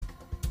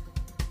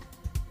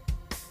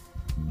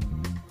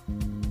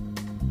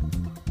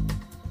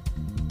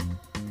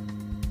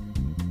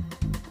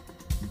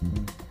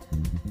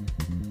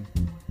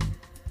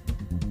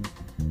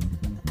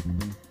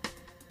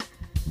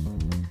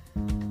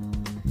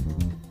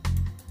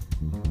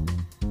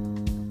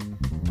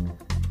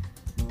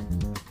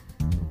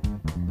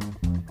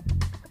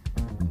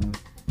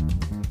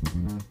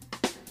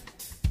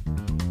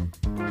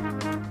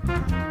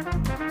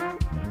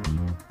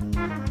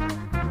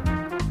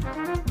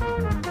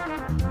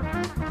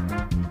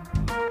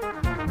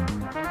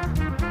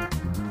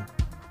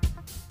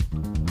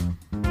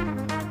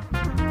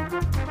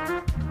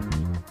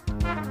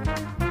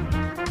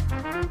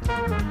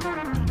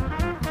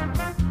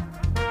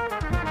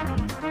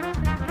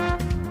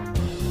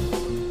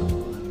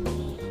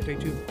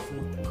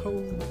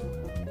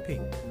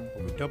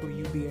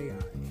WBAI,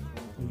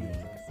 New York.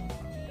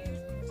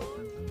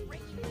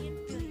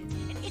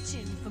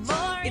 Itching for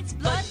more, it's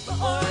blood for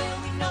oil.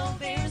 We know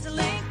there's a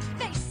link.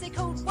 They say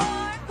code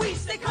war, we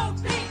say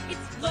code pink.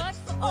 It's blood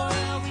for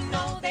oil. We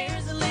know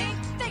there's a link.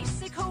 They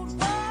say code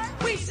war,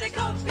 we say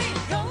code pink.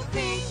 Code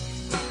pink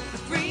for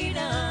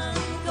freedom.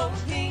 Code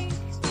pink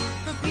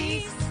for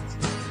peace.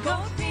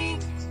 Code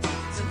pink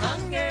so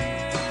hunger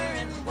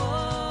and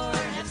war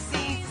have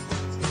ceased.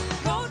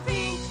 Code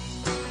pink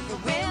for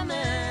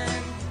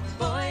women,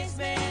 boys,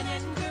 men,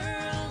 and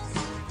girls.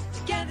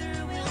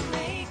 Together we'll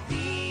make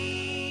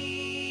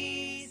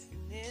peace.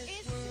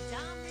 Is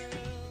Saddam really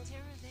the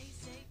terror they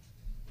say?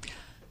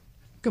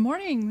 Good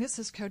morning. This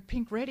is Code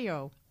Pink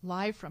Radio,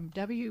 live from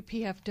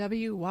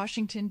WPFW,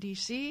 Washington,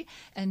 D.C.,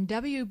 and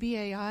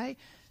WBAI,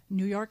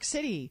 New York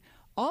City.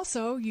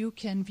 Also, you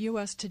can view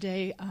us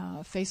today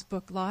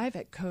Facebook Live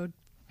at Code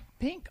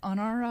Pink on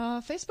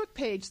our Facebook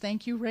page.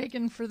 Thank you,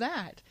 Reagan, for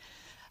that.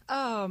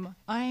 I'm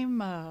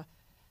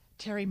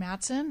Terry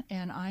Mattson,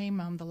 and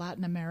I'm the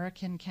Latin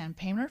American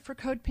campaigner for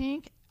Code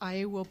Pink.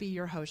 I will be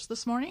your host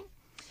this morning.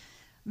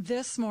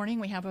 This morning,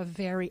 we have a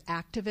very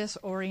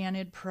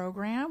activist-oriented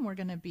program. We're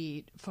going to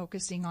be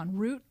focusing on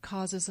root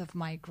causes of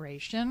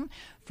migration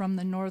from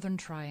the Northern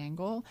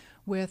Triangle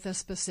with a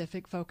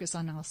specific focus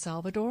on El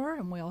Salvador.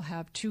 And we'll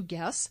have two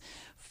guests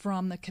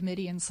from the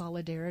Committee in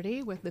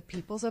Solidarity with the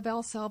Peoples of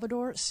El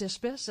Salvador,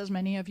 CISPIS, as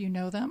many of you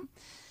know them.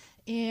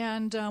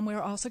 And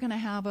we're also going to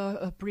have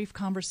a brief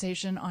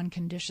conversation on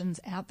conditions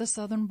at the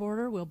southern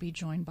border. We'll be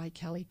joined by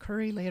Kelly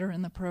Curry later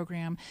in the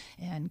program.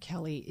 And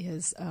Kelly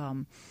is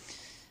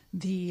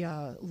the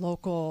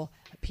local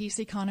peace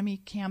economy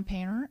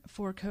campaigner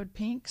for Code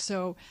Pink.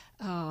 So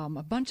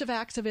a bunch of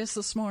activists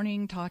this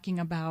morning talking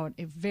about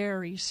a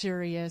very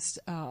serious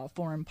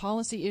foreign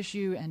policy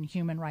issue and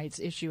human rights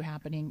issue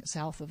happening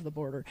south of the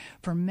border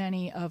for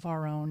many of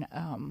our own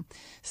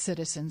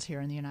citizens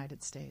here in the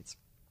United States.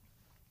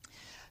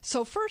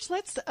 So first,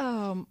 let's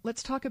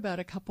talk about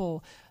a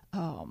couple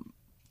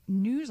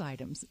news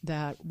items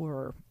that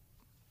were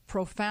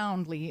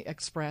profoundly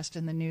expressed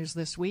in the news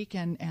this week,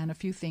 and a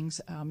few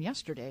things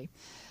yesterday.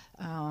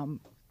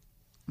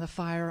 The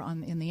fire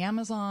in the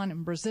Amazon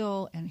in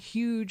Brazil, and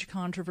huge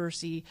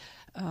controversy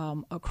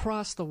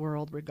across the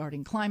world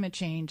regarding climate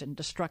change and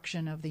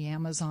destruction of the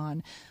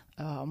Amazon,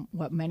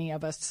 what many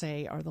of us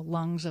say are the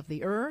lungs of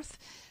the earth.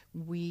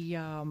 We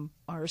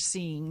are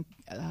seeing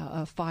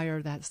a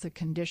fire that's the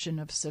condition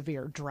of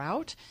severe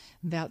drought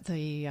that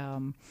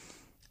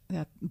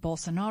that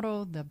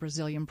Bolsonaro, the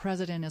Brazilian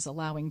president, is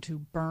allowing to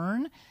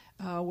burn.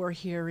 We're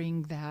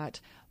hearing that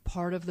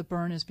part of the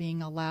burn is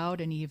being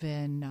allowed and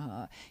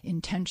even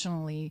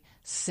intentionally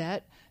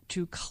set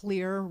to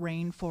clear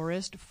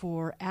rainforest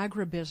for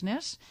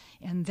agribusiness,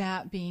 and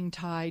that being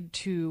tied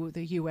to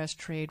the U.S.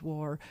 trade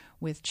war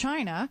with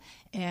China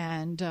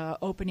and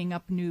opening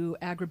up new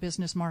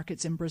agribusiness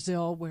markets in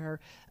Brazil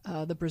where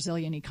the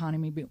Brazilian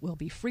economy will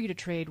be free to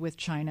trade with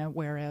China,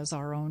 whereas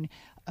our own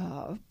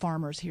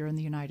farmers here in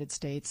the United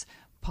States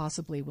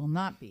possibly will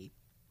not be.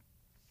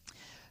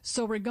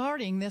 So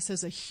regarding this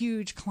as a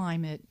huge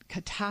climate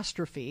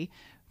catastrophe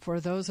for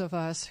those of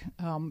us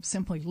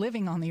simply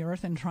living on the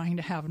earth and trying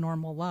to have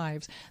normal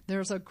lives,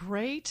 there's a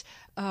great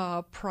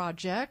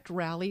project,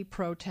 rally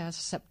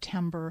protest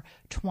September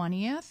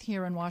 20th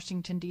here in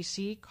Washington,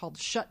 D.C. called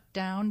Shut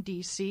Down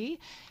D.C.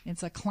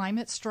 It's a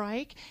climate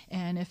strike,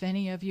 and if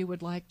any of you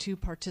would like to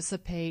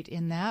participate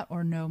in that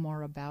or know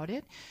more about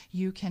it,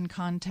 you can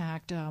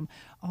contact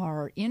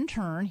our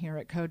intern here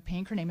at Code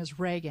Pink. Her name is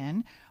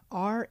Reagan,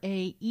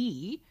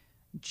 R-A-E-G-A-N,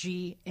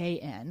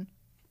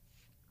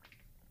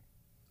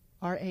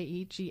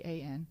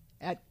 R-A-E-G-A-N,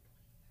 at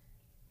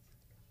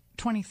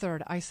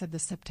 23rd. I said the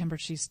September.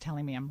 She's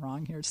telling me I'm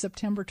wrong here.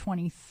 September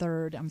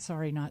 23rd. I'm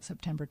sorry, not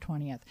September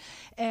 20th.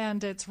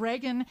 And it's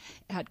Reagan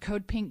at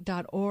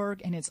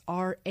codepink.org, and it's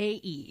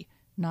R-A-E,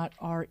 not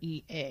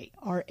R-E-A,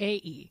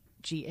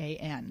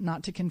 R-A-E-G-A-N,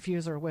 not to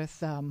confuse her with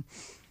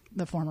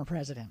the former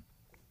president.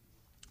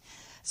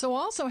 So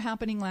also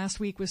happening last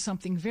week was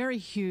something very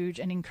huge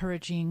and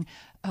encouraging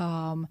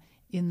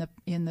in the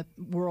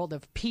world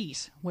of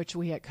peace, which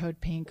we at Code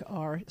Pink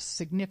are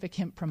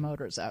significant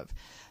promoters of.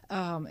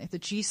 At the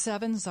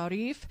G7,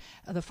 Zarif,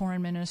 the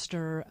foreign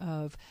minister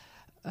of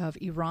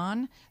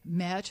Iran,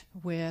 met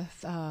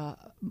with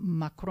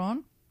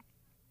Macron,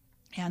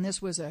 and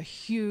this was a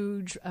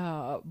huge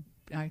I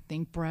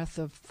think, breath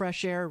of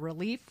fresh air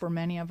relief for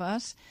many of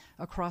us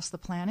across the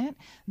planet.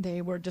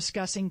 They were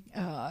discussing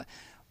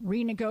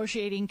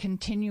renegotiating,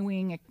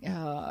 continuing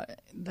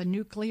the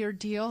nuclear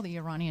deal, the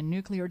Iranian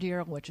nuclear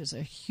deal, which is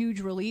a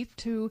huge relief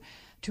to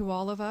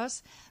all of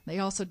us. They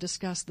also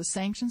discussed the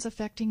sanctions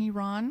affecting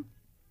Iran.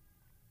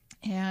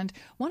 And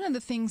one of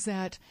the things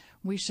that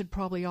we should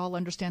probably all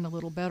understand a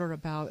little better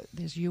about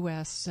is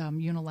U.S.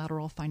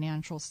 Unilateral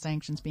financial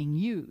sanctions being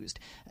used,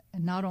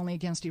 not only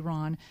against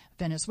Iran,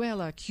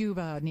 Venezuela,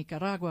 Cuba,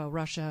 Nicaragua,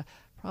 Russia,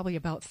 probably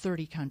about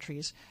 30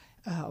 countries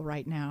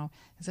right now,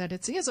 is that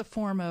it is a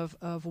form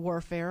of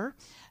warfare.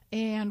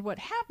 And what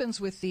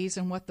happens with these,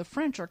 and what the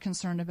French are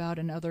concerned about,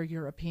 and other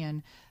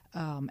European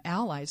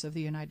allies of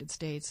the United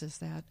States, is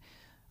that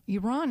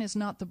Iran is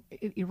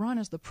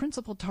the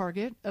principal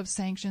target of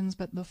sanctions,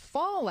 but the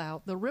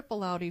fallout, the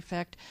ripple out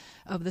effect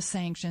of the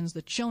sanctions,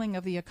 the chilling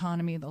of the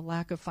economy, the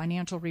lack of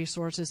financial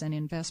resources and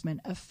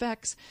investment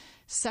affects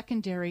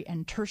secondary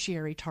and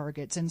tertiary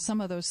targets. And some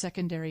of those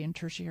secondary and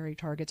tertiary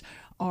targets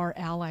are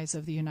allies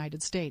of the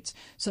United States.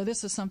 So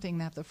this is something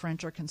that the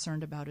French are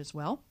concerned about as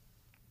well.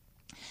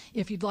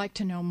 If you'd like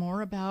to know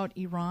more about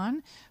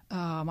Iran,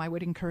 I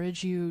would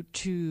encourage you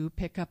to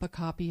pick up a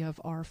copy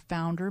of our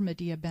founder,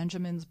 Medea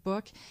Benjamin's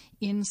book,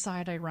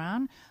 Inside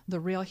Iran,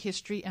 The Real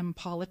History and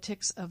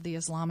Politics of the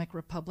Islamic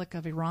Republic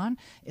of Iran.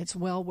 It's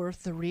well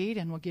worth the read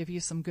and will give you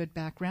some good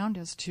background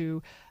as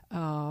to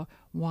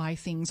why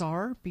things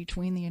are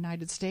between the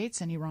United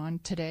States and Iran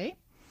today.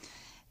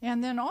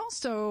 And then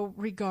also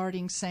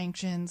regarding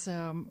sanctions,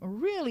 a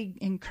really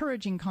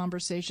encouraging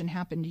conversation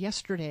happened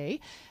yesterday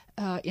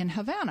in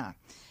Havana.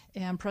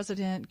 And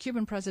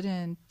Cuban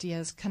President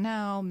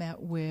Diaz-Canel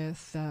met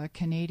with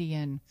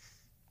Canadian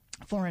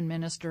Foreign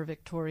Minister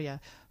Victoria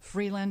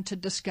Freeland to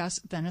discuss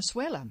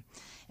Venezuela.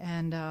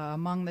 And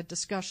among the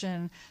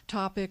discussion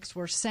topics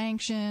were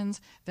sanctions,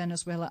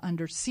 Venezuela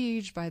under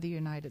siege by the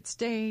United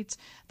States,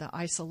 the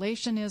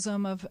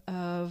isolationism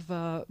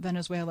of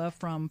Venezuela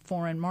from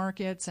foreign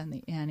markets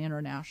and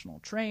international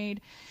trade,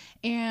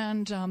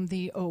 and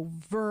the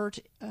overt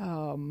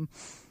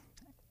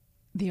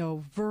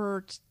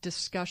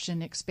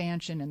discussion,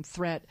 expansion, and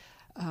threat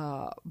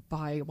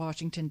by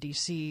Washington,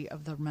 D.C.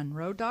 of the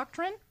Monroe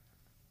Doctrine.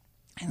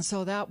 And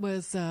so that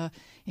was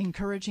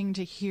encouraging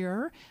to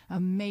hear. The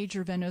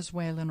major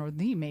Venezuelan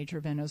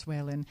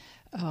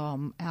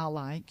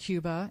ally,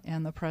 Cuba,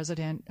 and the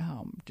president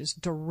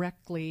just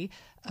directly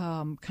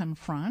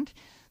confront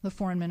the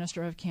foreign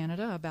minister of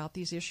Canada about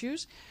these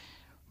issues.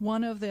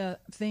 One of the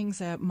things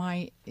that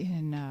might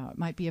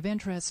be of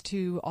interest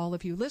to all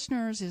of you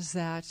listeners is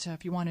that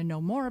if you want to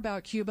know more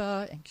about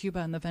Cuba and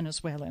the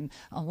Venezuelan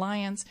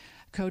alliance,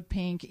 Code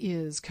Pink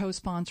is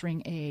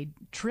co-sponsoring a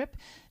trip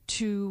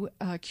to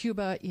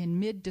Cuba in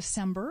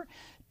mid-December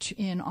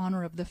in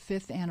honor of the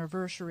 5th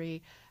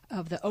anniversary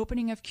of the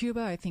opening of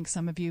Cuba. I think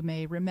some of you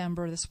may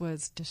remember this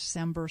was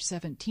December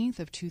 17th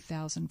of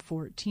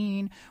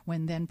 2014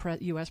 when then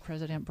U.S.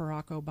 President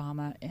Barack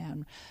Obama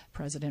and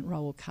President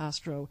Raul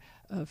Castro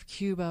of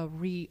Cuba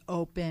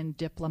reopened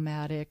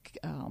diplomatic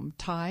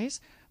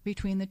ties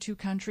between the two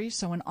countries.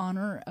 So in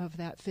honor of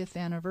that 5th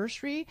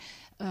anniversary,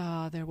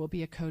 there will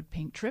be a Code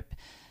Pink trip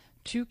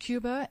to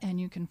Cuba, and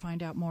you can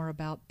find out more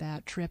about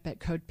that trip at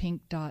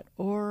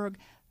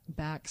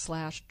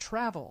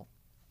codepink.org/travel.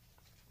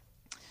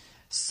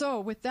 So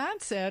with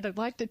that said, I'd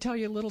like to tell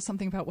you a little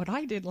something about what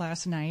I did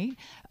last night.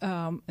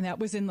 And that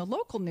was in the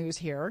local news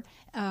here,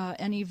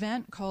 an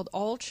event called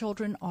All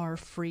Children Are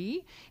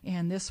Free.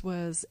 And this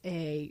was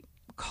a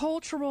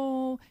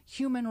cultural,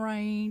 human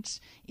rights,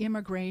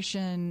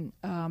 immigration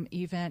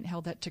event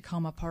held at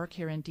Tacoma Park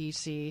here in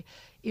D.C.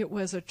 It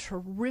was a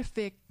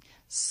terrific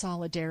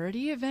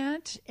solidarity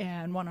event,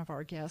 and one of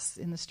our guests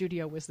in the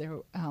studio was there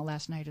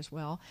last night as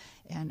well,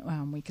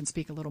 and we can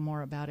speak a little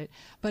more about it.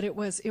 But it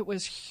was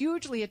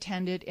hugely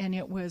attended, and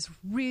it was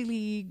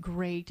really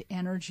great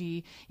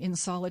energy in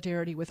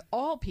solidarity with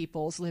all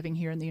peoples living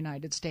here in the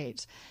United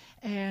States.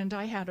 And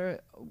I had an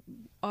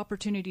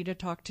opportunity to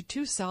talk to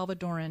two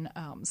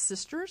Salvadoran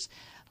sisters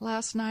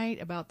last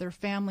night about their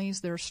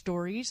families, their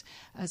stories,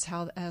 as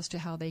to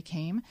how they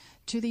came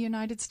to the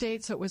United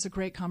States. So it was a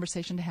great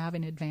conversation to have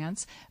in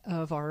advance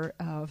of our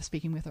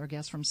speaking with our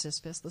guest from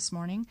CISPIS this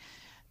morning.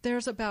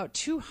 There's about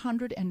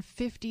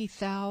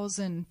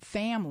 250,000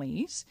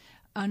 families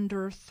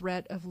under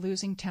threat of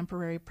losing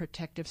temporary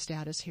protective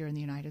status here in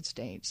the United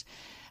States,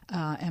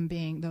 and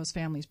those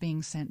families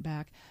being sent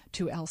back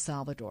to El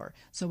Salvador.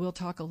 So we'll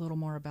talk a little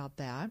more about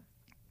that.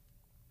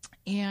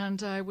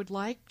 And I would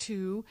like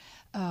to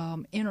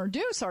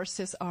introduce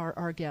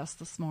our guests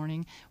this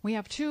morning. We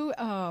have two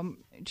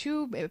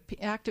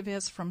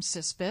activists from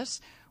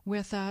CISPIS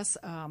with us,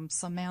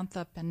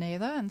 Samantha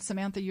Pineda. And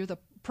Samantha, you're the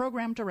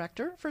program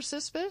director for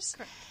CISPIS.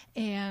 Correct.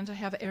 And I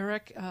have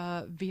Eric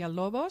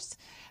Villalobos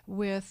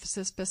with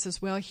CISPIS as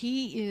well.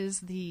 He is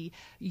the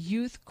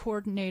youth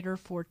coordinator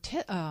for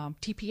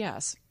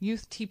TPS,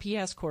 youth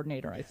TPS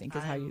coordinator, I think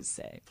is how you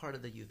say. Part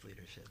of the youth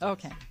leadership.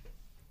 Okay.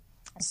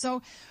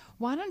 So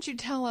why don't you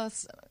tell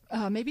us,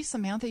 maybe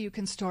Samantha, you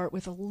can start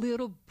with a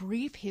little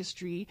brief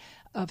history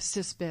of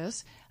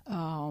CISPIS,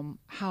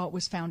 how it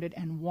was founded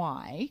and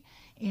why,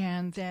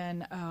 and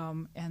then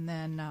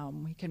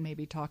we can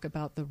maybe talk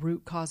about the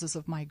root causes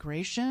of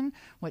migration,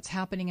 what's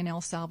happening in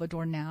El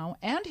Salvador now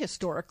and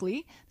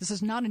historically. This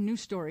is not a new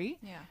story.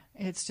 Yeah.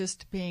 It's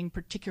just being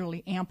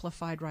particularly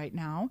amplified right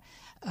now,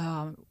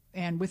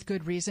 and with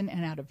good reason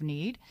and out of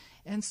need.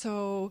 And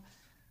so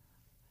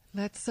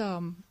let's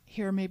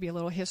hear maybe a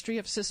little history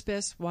of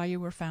CISPIS, why you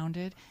were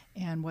founded,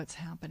 and what's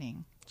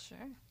happening. Sure.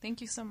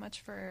 Thank you so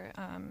much for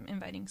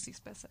inviting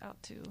CISPIS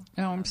out to.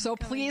 Oh, I'm so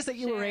come pleased and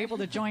that you were share. able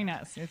to join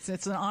us.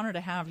 It's an honor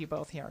to have you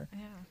both here.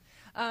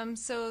 Yeah.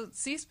 So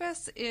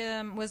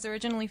CISPIS was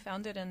originally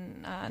founded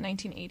in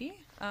 1980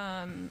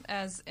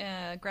 as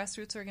a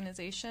grassroots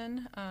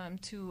organization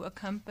to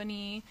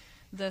accompany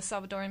the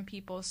Salvadoran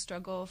people's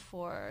struggle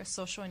for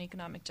social and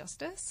economic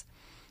justice.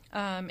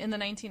 In the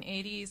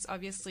 1980s,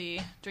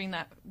 obviously, during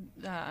that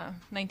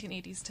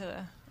 1980s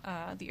to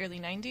the early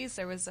 90s,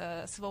 there was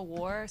a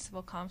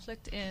civil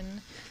conflict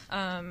in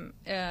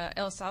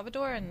El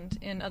Salvador and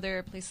in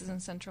other places in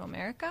Central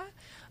America.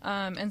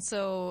 And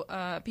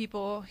so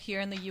people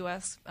here in the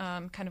U.S.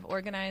 Kind of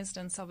organized,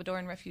 and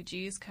Salvadoran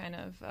refugees kind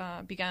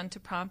of began to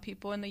prompt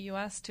people in the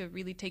U.S. to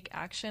really take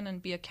action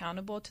and be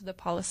accountable to the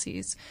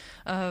policies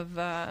of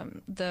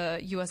the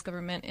U.S.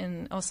 government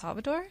in El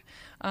Salvador.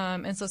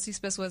 And so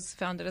CISPIS was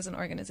founded as an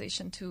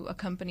organization to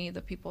accompany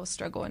the people's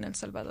struggle in El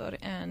Salvador.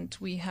 And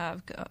we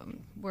have,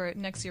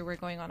 next year we're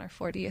going on our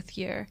 40th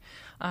year,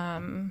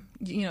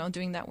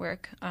 doing that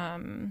work.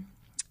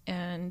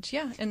 And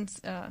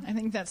I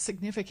think that's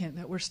significant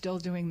that we're still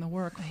doing the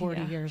work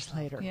 40 years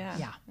later.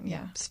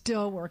 Yeah.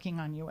 Still working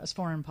on U.S.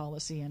 foreign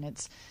policy and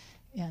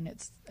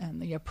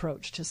the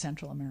approach to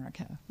Central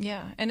America.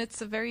 Yeah, and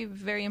it's a very,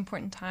 very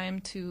important time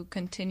to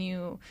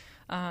continue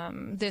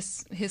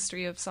this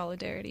history of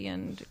solidarity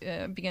and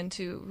begin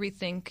to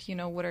rethink,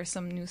 what are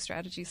some new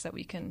strategies that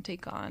we can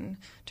take on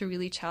to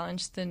really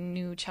challenge the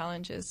new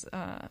challenges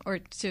or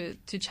to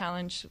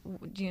challenge,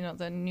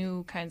 the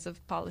new kinds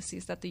of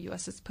policies that the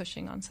U.S. is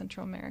pushing on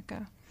Central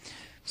America.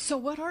 So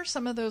what are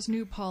some of those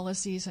new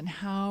policies, and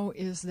how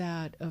is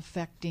that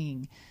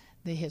affecting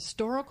the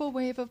historical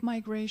wave of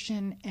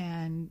migration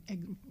and,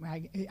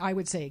 I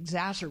would say,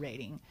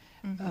 exacerbating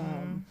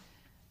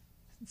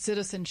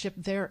citizenship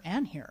there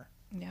and here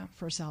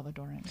for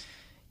Salvadorans?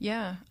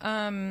 Yeah.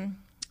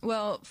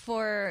 Well,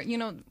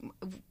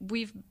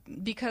 we've,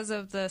 because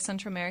of the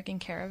Central American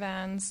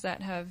caravans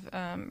that have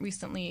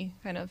recently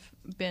kind of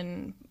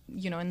been,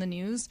 in the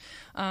news,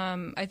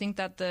 I think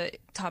that the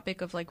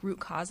topic of root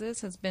causes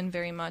has been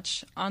very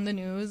much on the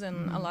news,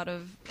 and a lot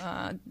of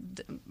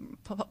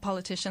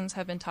politicians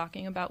have been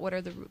talking about what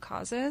are the root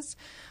causes.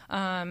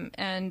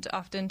 And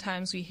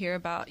oftentimes we hear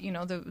about,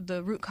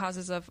 the root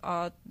causes of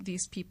all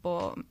these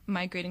people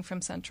migrating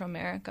from Central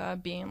America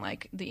being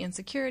the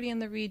insecurity in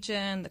the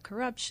region, the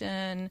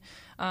corruption,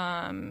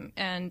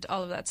 and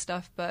all of that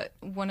stuff. But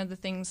one of the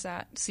things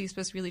that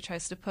CISPIS really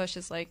tries to push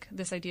is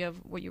this idea of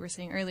what you were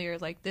saying earlier,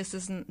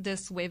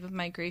 this wave of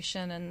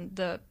migration and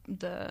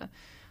the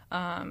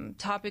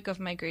topic of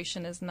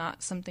migration is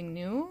not something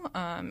new,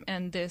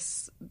 and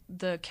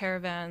the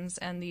caravans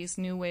and these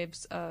new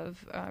waves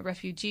of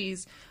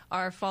refugees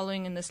are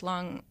following in this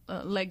long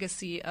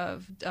legacy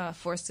of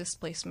forced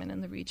displacement in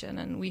the region,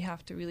 and we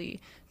have to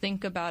really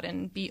think about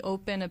and be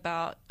open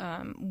about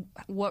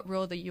what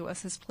role the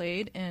U.S. has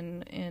played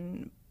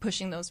in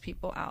pushing those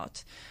people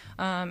out.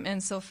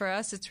 And so for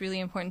us, it's really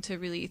important to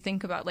really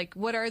think about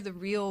what are the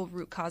real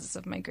root causes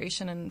of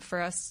migration. And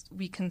for us,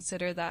 we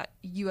consider that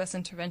U.S.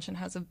 intervention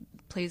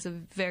plays a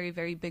very,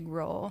 very big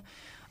role.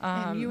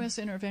 And U.S.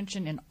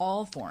 intervention in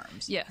all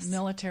forms. Yes.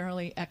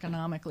 Militarily,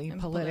 economically, and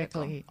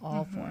politically,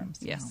 all forms.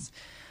 Yes.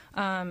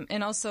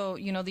 And also,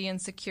 the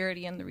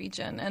insecurity in the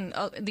region. And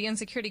the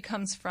insecurity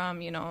comes from,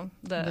 the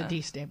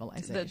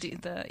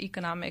destabilization, the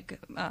economic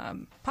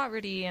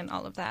poverty and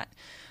all of that.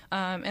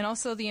 And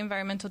also the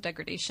environmental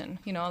degradation.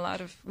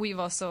 We've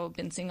also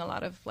been seeing a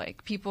lot of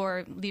people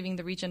are leaving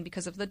the region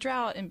because of the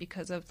drought and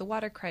because of the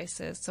water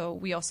crisis. So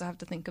we also have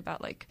to think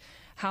about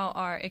how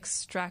our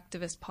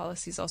extractivist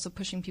policies also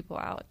pushing people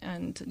out,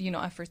 and,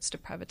 efforts to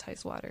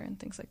privatize water and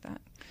things like that.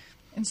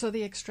 And so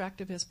the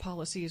extractivist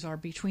policies are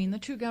between the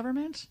two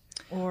governments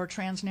or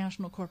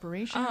transnational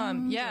corporations?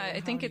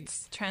 I think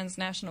it's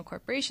transnational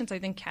corporations. I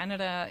think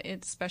Canada,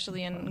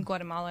 especially in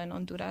Guatemala and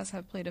Honduras,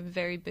 have played a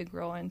very big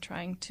role in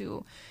trying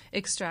to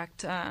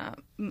extract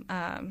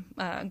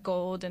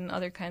gold and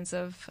other kinds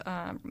of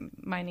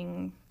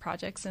mining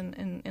projects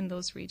in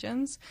those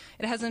regions.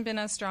 It hasn't been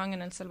as strong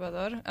in El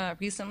Salvador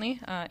recently.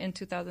 In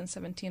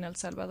 2017, El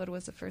Salvador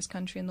was the first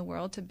country in the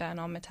world to ban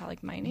all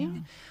metallic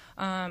mining.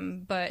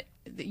 But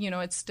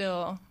it's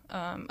still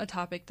a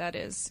topic that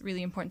is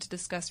really important to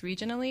discuss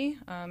regionally.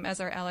 As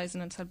our allies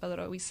in El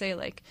Salvador, we say,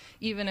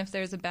 even if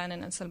there's a ban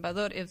in El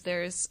Salvador, if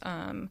there's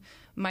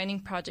mining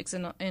projects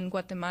in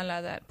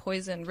Guatemala that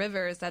poison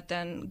rivers that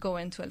then go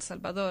into El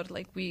Salvador,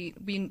 we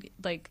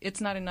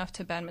it's not enough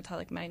to ban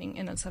metallic mining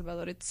in El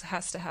Salvador. It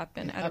has to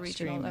happen at a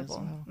regional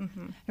level. Well.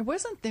 And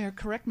wasn't there,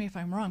 correct me if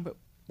I'm wrong, but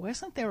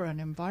wasn't there an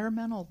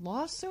environmental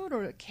lawsuit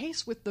or a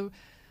case with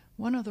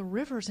one of the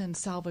rivers in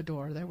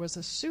Salvador? There was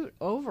a suit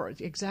over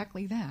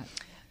exactly that.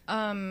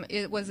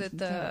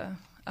 The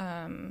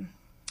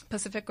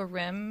Pacifica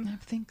Rim? I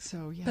think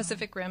so, yeah.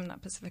 Pacific Rim,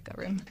 not Pacifica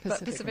Rim.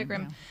 Pacific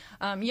Rim.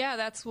 Yeah.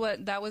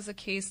 That was a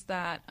case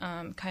that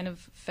kind of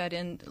fed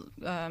in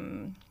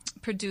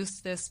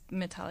produced this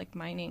metallic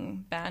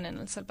mining ban in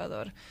El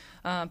Salvador.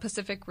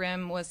 Pacific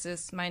Rim was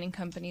this mining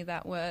company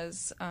that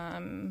was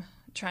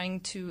trying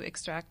to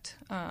extract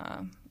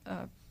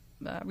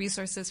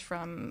resources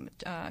from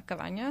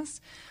Cabañas,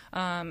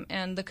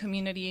 and the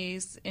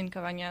communities in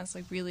Cabañas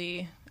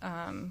really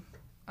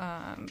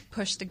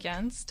pushed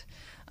against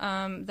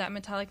that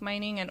metallic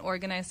mining and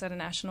organized at a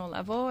national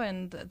level,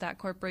 and that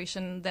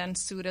corporation then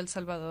sued El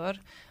Salvador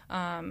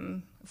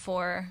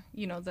for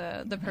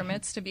the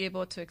permits to be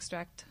able to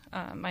extract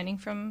mining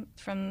from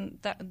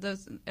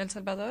those El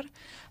Salvador.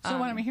 So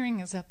what I'm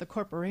hearing is that the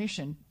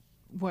corporation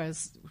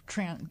was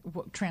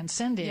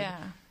transcended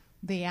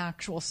the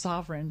actual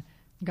sovereign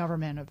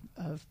government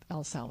of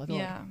El Salvador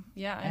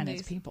and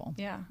its people.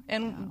 Yeah,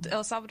 and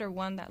El Salvador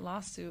won that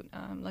lawsuit,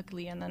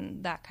 luckily, and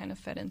then that kind of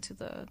fed into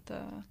the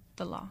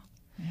law,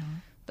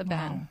 the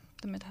ban,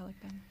 the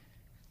metallic ban.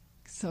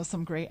 So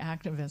some great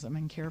activism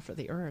and care for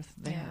the earth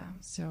there.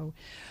 Yeah.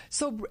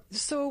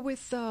 So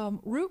with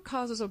root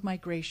causes of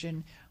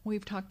migration,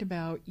 we've talked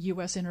about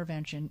U.S.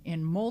 intervention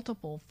in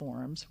multiple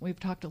forms. We've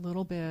talked a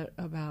little bit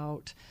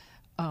about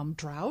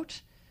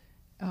drought,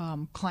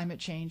 climate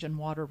change, and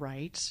water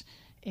rights.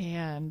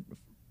 And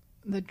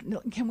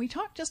can we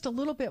talk just a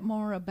little bit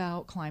more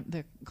about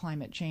the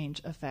climate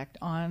change effect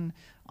on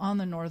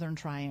the Northern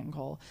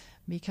Triangle,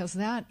 because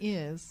that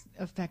is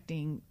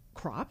affecting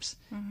crops,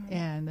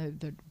 and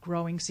the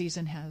growing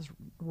season has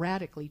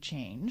radically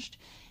changed.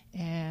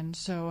 And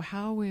so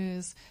how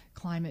is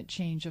climate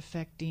change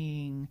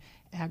affecting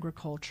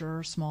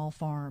agriculture, small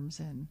farms,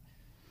 and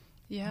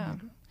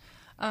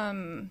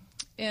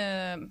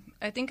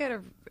I think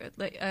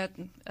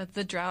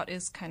the drought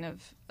is kind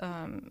of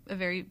a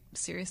very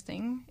serious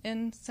thing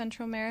in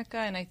Central America,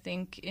 and I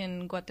think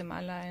in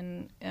Guatemala,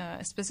 and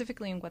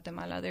specifically in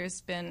Guatemala,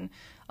 there's been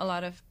a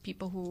lot of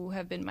people who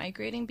have been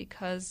migrating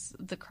because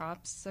the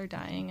crops are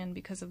dying and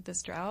because of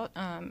this drought.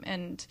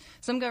 And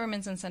some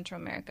governments in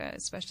Central America,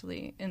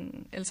 especially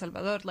in El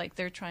Salvador,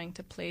 they're trying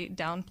to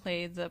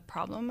downplay the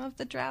problem of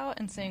the drought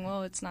and saying,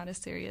 well, it's not as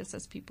serious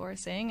as people are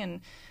saying.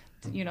 And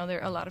there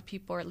are a lot of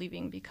people are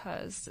leaving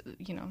because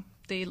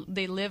they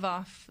live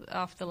off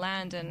the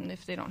land, and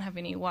if they don't have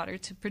any water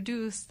to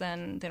produce,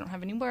 then they don't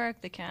have any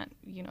work. They can't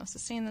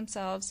sustain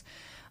themselves.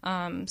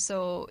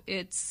 So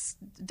it's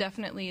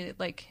definitely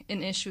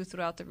an issue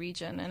throughout the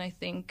region. And I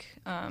think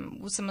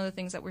some of the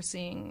things that we're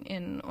seeing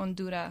in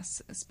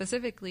Honduras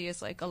specifically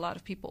is a lot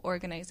of people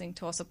organizing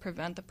to also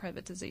prevent the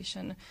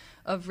privatization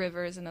of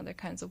rivers and other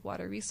kinds of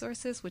water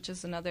resources, which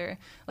is another,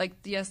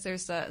 yes,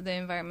 there's the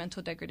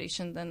environmental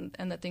degradation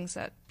and the things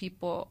that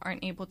people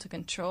aren't able to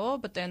control,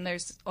 but then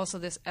there's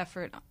also this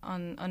effort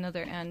on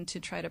another end to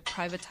try to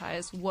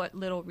privatize what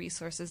little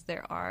resources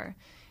there are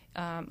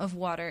of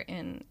water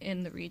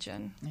in the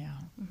region. Yeah.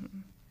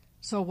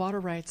 So water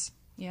rights.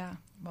 Yeah.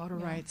 Water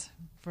rights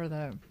for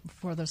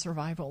the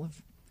survival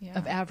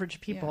of average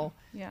people.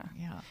 Yeah.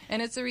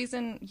 And it's the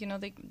reason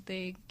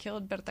they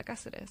killed Berta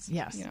Cáceres.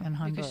 Yes, in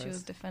Honduras, because she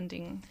was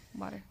defending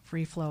water,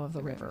 free flow of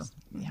the river.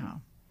 Yeah.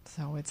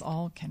 So it's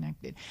all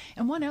connected.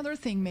 And one other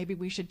thing maybe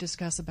we should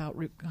discuss about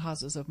root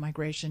causes of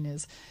migration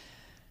is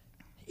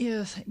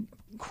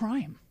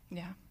crime.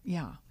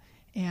 Yeah.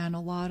 And a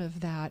lot of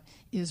that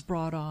is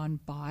brought on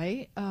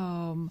by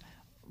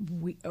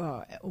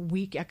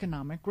weak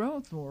economic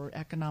growth, or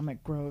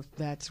economic growth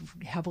that's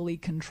heavily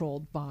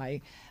controlled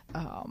by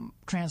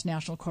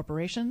transnational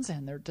corporations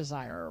and their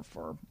desire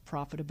for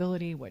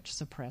profitability, which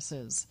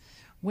suppresses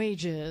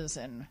wages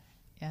and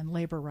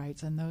labor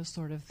rights and those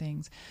sort of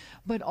things.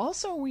 But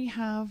also we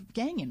have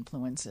gang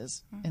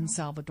influences in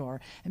Salvador.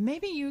 And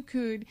maybe you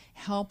could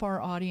help our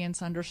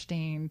audience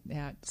understand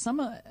that some,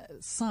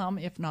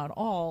 if not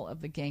all,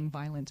 of the gang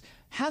violence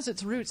has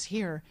its roots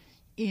here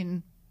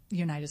in the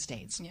United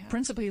States,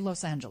 principally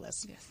Los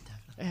Angeles. Yes,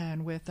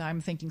 definitely. And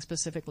I'm thinking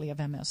specifically of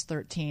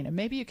MS-13. And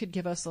maybe you could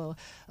give us a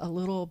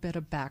little bit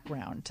of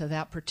background to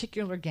that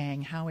particular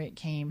gang, how it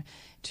came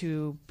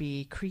to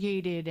be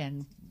created,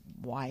 and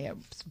why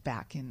it's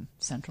back in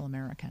Central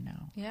America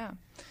now. Yeah.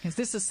 Because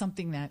this is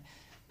something that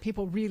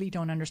people really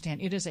don't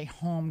understand. It is a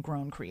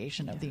homegrown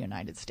creation of the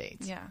United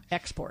States. Yeah.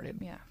 Exported.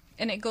 Yeah.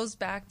 And it goes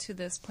back to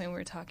this point we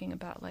were talking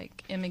about,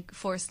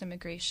 forced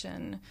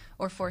immigration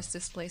or forced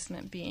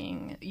displacement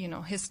being,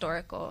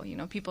 historical.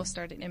 People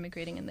started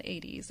immigrating in the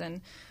 80s,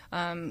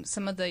 and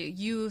some of the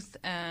youth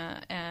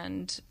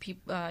and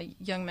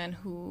young men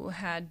who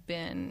had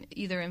been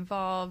either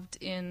involved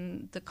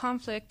in the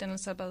conflict in El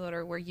Salvador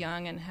or were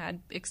young and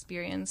had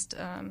experienced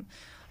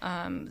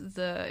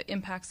the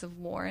impacts of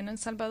war in El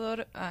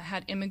Salvador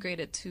had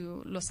immigrated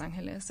to Los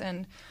Angeles.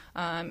 And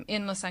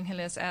in Los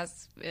Angeles,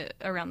 as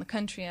around the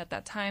country at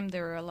that time,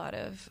 there were a lot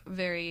of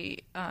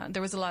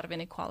there was a lot of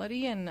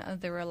inequality, and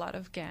there were a lot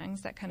of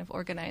gangs that kind of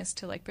organized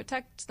to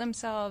protect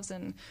themselves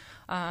and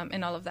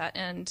all of that.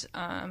 And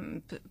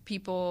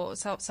people,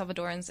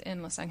 Salvadorans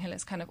in Los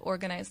Angeles, kind of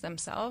organized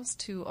themselves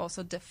to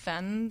also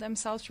defend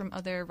themselves from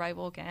other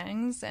rival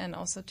gangs, and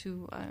also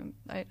to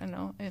I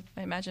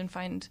imagine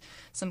find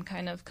some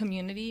kind of of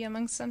community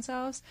amongst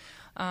themselves.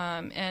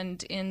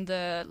 And in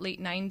the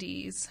late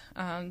 90s,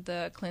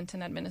 the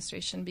Clinton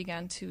administration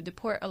began to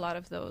deport a lot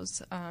of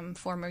those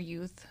former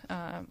youth,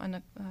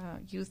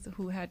 youth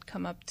who had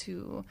come up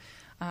to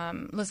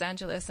Los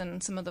Angeles,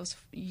 and some of those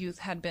youth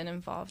had been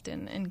involved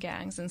in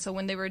gangs. And so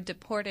when they were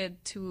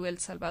deported to El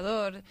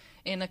Salvador,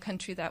 in a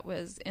country that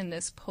was in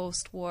this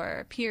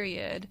post-war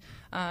period,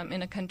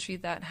 in a country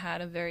that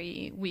had a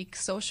very weak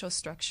social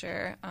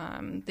structure,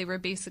 they were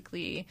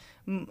basically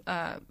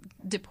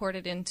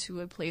deported into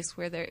a place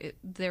where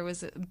there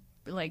was a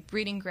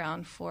breeding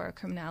ground for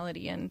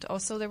criminality, and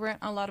also there weren't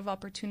a lot of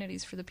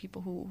opportunities for the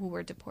people who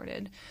were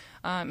deported.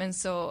 And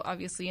so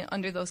obviously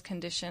under those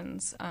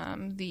conditions,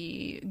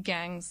 the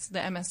gangs,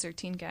 the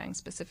MS-13 gang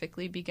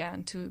specifically,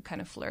 began to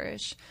kind of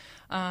flourish.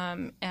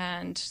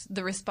 And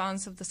the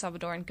response of the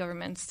Salvadoran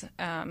governments,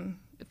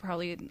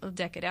 probably a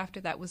decade after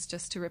that, was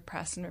just to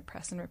repress and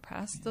repress and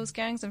repress those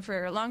gangs. And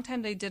for a long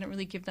time, they didn't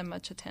really give them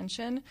much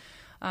attention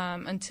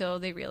until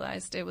they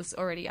realized it was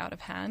already out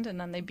of hand. And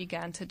then they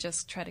began to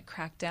just try to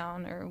crack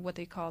down, or what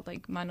they called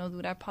mano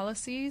dura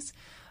policies,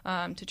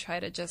 to try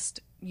to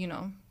just,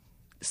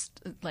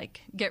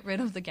 get rid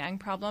of the gang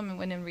problem. And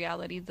when in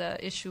reality,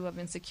 the issue of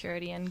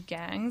insecurity and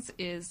gangs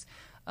is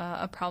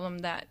a problem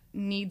that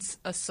needs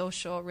a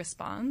social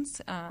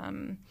response.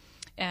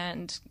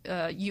 And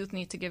youth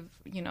need to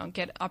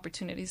get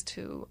opportunities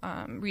to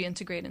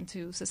reintegrate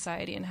into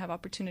society and have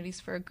opportunities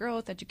for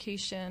growth,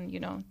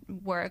 education,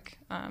 work.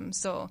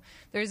 So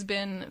there's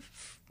been,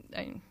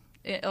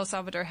 El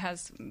Salvador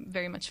has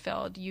very much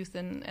failed youth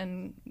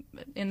in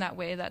that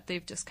way, that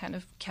they've just kind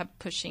of kept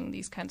pushing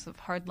these kinds of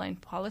hardline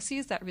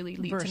policies that really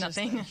lead to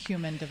nothing.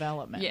 Human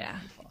development. Yeah,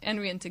 and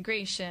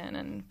reintegration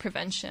and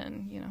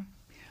prevention,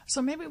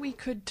 So maybe we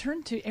could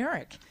turn to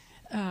Eric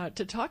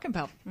to talk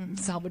about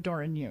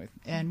Salvadoran youth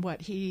and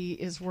what he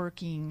is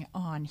working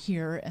on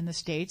here in the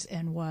States,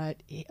 and what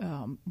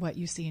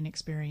you see and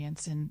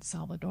experience in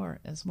Salvador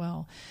as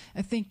well.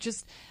 I think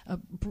just,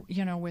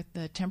 with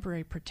the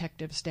temporary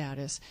protective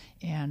status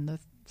and the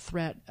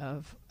threat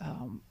of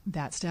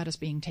that status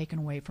being taken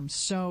away from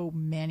so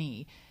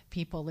many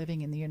people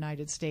living in the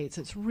United States,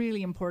 it's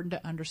really important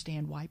to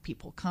understand why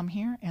people come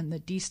here, and the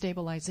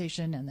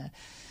destabilization and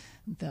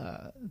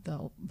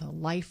the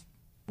life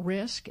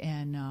risk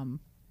and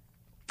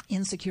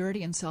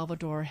insecurity in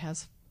Salvador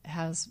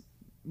has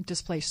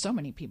displaced so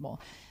many people.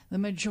 The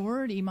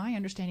majority, my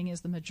understanding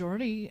is, the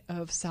majority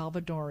of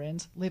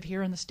Salvadorans live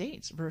here in the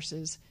States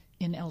versus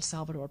in El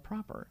Salvador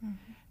proper.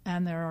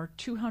 And there are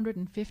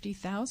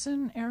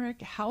 250,000,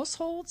 Eric,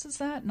 households, is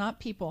that? Not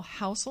people,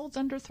 households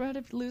under threat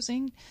of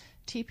losing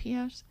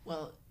TPS?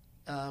 Well,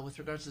 with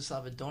regards to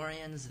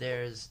Salvadorians,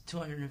 there's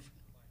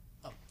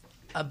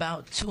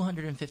about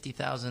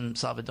 250,000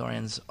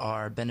 Salvadorians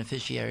are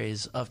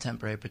beneficiaries of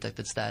temporary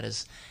protected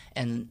status,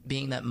 and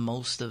being that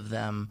most of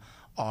them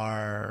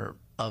are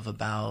of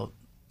about,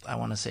 I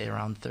want to say,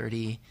 around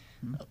 30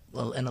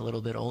 and a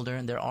little bit older,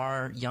 and there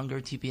are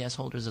younger TPS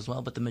holders as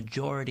well, but the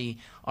majority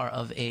are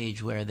of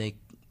age where they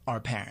are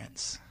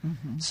parents.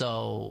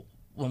 So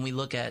when we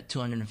look at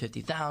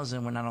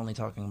 250,000, we're not only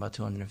talking about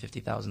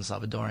 250,000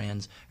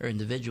 Salvadorians or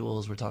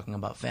individuals, we're talking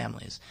about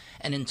families.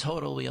 And in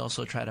total, we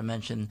also try to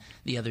mention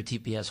the other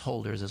TPS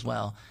holders as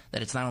well,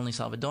 that it's not only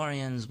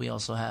Salvadorians, we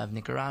also have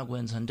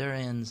Nicaraguans,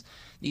 Hondurans.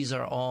 These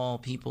are all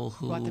people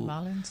who...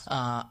 Guatemalans?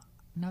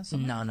 Not so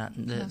much. No, not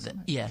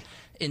yeah.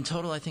 In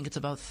total, I think it's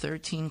about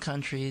 13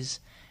 countries,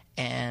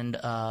 and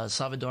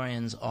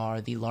Salvadorians are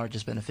the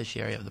largest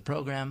beneficiary of the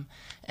program.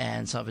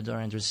 And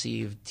Salvadorians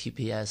received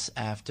TPS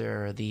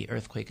after the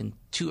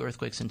two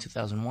earthquakes in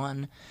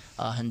 2001.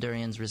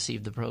 Hondurans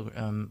received the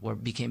program, or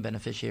became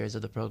beneficiaries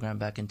of the program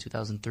back in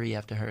 2003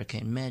 after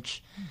Hurricane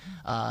Mitch.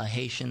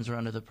 Haitians were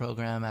under the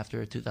program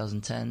after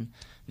 2010,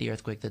 the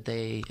earthquake that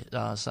they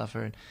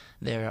suffered.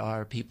 There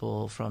are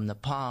people from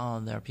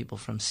Nepal. There are people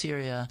from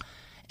Syria.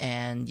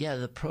 And yeah,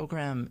 the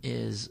program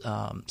is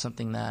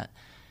something that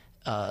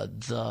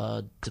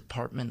the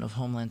Department of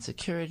Homeland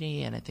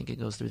Security, and I think it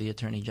goes through the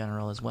Attorney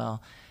General as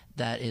well,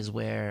 that is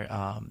where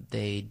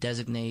they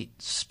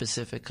designate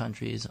specific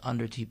countries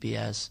under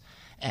TPS,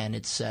 and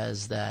it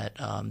says that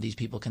these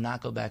people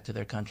cannot go back to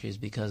their countries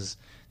because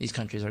these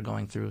countries are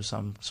going through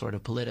some sort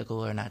of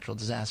political or natural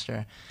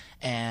disaster.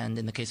 And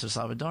in the case of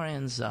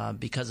Salvadorians,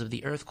 because of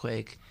the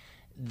earthquake,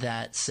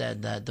 that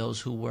said that those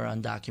who were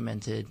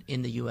undocumented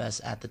in the U.S.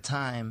 at the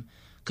time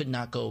could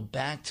not go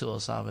back to El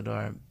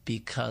Salvador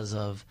because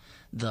of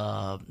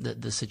the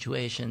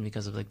situation,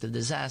 because of the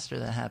disaster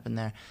that happened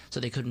there.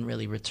 So they couldn't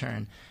really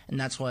return, and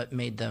that's what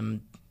made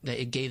them.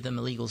 It gave them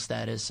a legal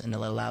status, and it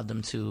allowed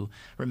them to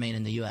remain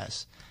in the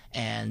U.S.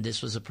 And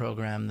this was a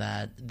program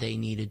that they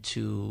needed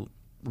to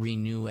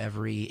renew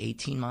every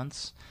 18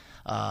 months.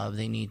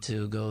 They need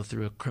to go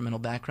through a criminal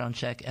background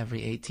check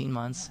every 18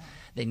 months.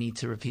 They need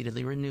to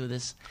repeatedly renew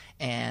this.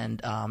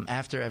 And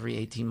after every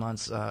 18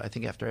 months, I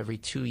think after every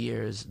 2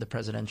 years, the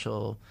president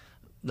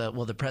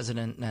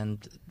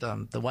and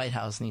the White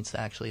House needs to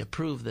actually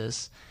approve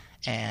this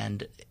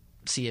and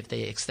see if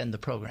they extend the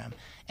program.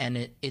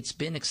 And it's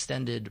been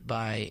extended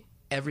by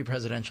every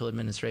presidential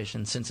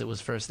administration since it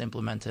was first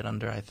implemented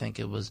under, I think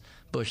it was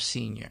Bush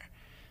Sr.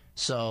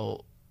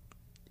 So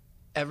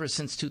ever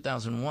since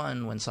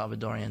 2001, when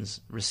Salvadorians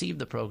received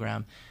the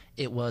program,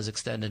 it was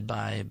extended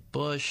by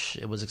Bush,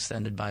 it was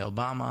extended by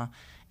Obama,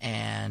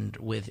 and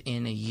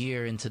within a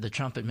year into the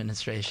Trump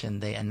administration,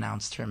 they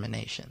announced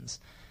terminations.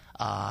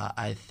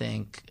 I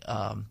think,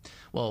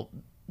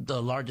 the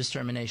largest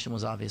termination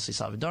was obviously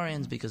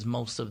Salvadorians because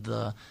most of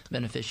the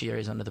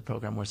beneficiaries under the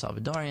program were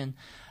Salvadorian,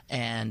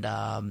 and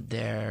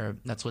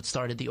that's what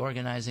started the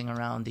organizing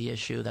around the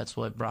issue. That's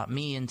what brought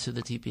me into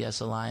the TPS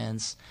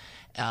Alliance,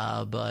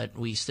 but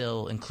we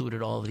still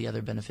included all of the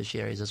other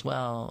beneficiaries as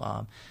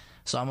well.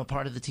 So I'm a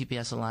part of the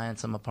TPS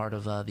Alliance. I'm a part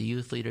of the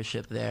youth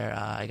leadership there.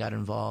 I got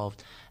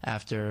involved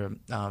after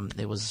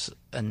it was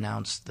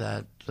announced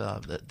that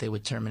they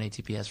would terminate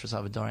TPS for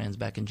Salvadorians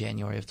back in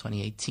January of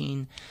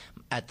 2018.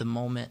 At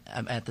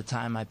the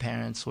time, my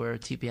parents were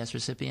TPS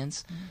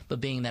recipients,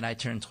 but being that I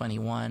turned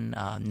 21,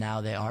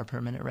 now they are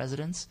permanent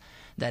residents.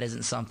 That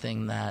isn't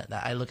something that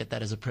I look at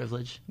that as a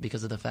privilege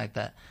because of the fact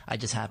that I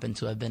just happened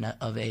to have been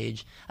of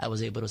age. I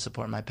was able to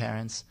support my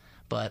parents.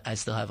 But I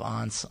still have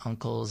aunts,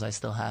 uncles. I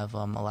still have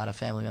a lot of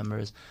family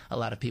members, a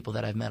lot of people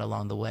that I've met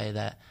along the way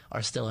that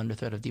are still under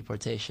threat of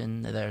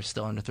deportation. They're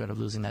still under threat of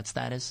losing that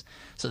status.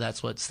 So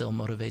that's what still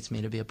motivates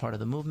me to be a part of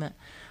the movement.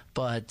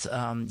 But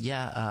a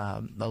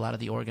lot of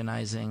the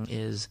organizing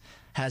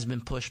has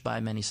been pushed by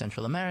many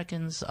Central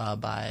Americans,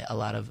 by a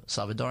lot of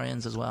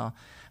Salvadorians as well.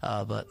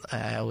 But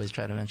I always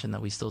try to mention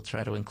that we still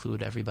try to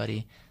include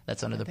everybody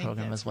that's under the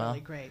program as well.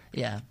 Really great.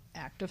 Yeah.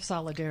 Act of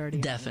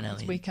solidarity.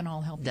 Definitely. We can all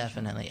help.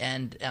 Definitely.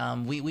 And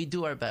we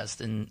do our best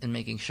in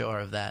making sure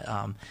of that.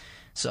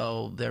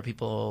 So there are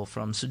people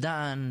from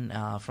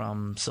Sudan,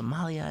 from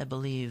Somalia, I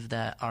believe,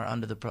 that are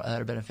that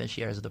are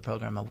beneficiaries of the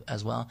program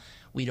as well.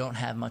 We don't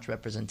have much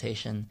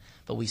representation,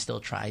 but we still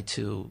try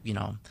to,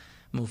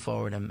 move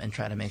forward and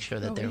try to make sure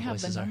that their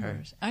voices are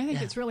heard. I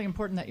think it's really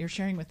important that you're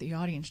sharing with the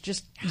audience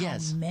just how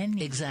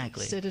many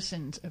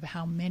citizens of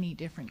how many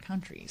different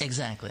countries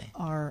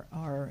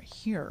are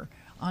here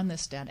on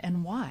this data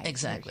and why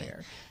they're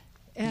here.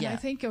 And I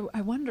think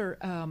I wonder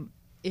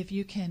if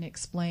you can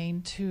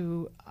explain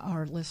to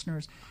our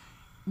listeners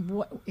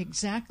what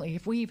exactly,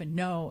 if we even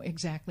know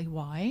exactly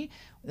why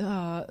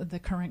the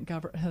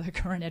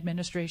current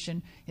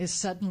administration is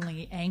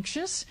suddenly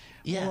anxious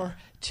or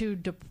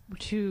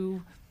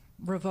to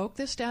revoke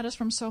this status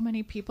from so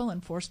many people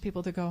and force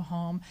people to go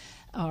home,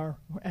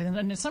 and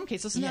in some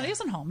cases that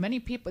isn't home. Many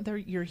people,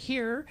 you're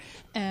here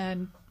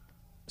and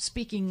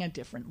speaking a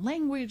different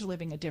language,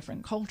 living a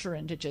different culture,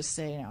 and to just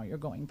say now you're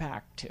going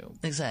back to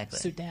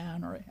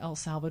Sudan or El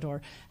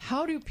Salvador.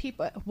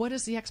 What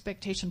is the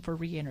expectation for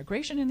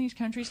reintegration in these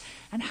countries,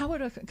 and how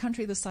would a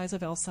country the size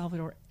of El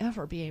Salvador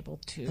ever be able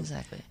to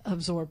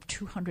absorb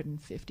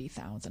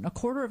 250,000,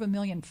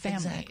 250,000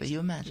 families? Exactly, you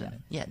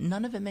imagine. Yeah,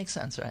 none of it makes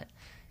sense, right?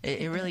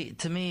 It really,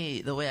 to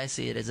me, the way I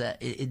see it is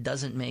that it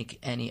doesn't make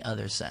any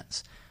other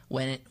sense.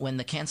 When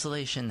the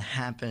cancellation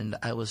happened,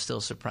 I was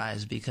still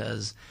surprised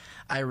because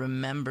I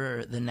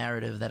remember the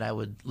narrative that I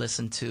would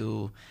listen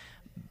to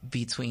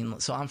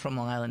so I'm from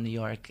Long Island, New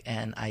York,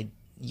 and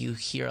you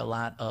hear a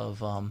lot of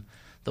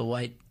the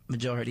white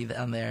majority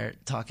down there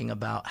talking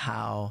about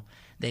how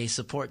they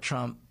support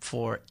Trump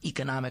for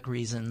economic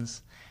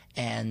reasons,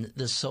 and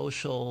the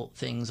social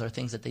things are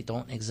things that they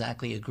don't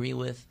exactly agree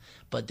with,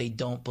 but they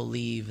don't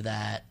believe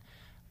that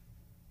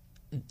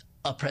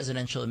a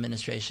presidential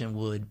administration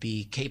would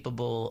be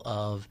capable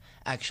of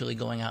actually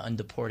going out and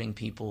deporting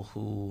people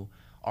who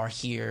are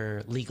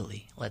here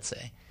legally, let's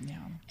say. Yeah.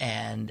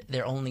 And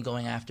they're only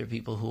going after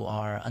people who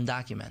are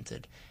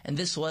undocumented. And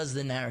this was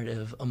the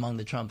narrative among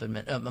the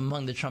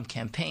Trump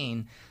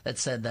campaign that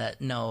said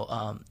that,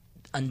 no,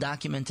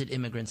 undocumented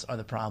immigrants are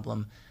the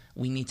problem.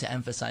 We need to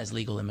emphasize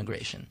legal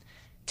immigration.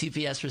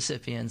 TPS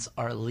recipients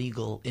are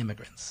legal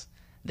immigrants.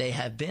 They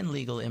have been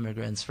legal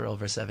immigrants for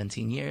over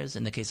 17 years,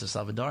 in the case of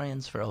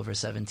Salvadorians, for over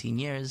 17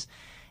 years,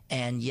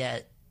 and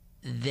yet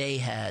they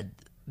had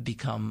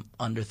become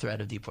under threat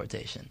of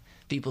deportation.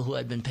 People who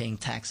had been paying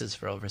taxes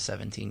for over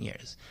 17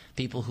 years,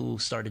 people who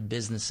started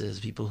businesses,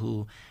 people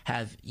who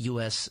have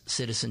U.S.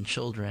 citizen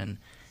children.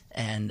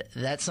 And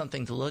that's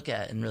something to look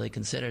at and really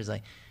consider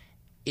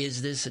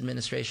is this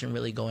administration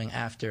really going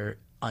after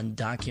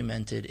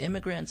undocumented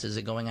immigrants? Is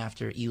it going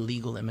after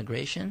illegal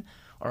immigration?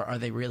 Or are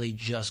they really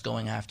just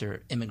going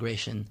after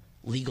immigration,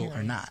 legal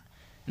or not?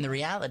 And the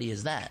reality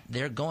is that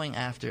they're going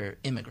after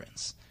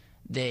immigrants.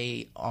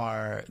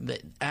 After the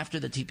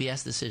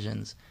TPS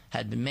decisions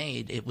had been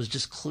made, it was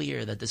just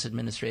clear that this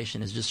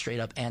administration is just straight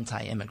up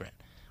anti-immigrant.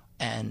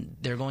 And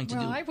they're going to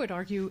I would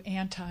argue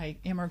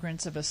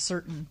anti-immigrants of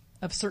certain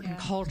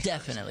cultures.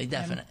 Definitely.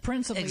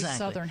 Principally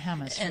Southern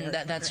Hemisphere. And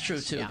that's true,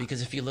 too,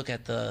 because if you look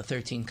at the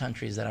 13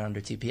 countries that are under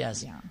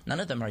TPS,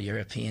 none of them are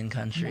European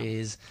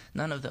countries.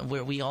 No. None of them,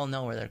 where we all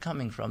know where they're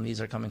coming from.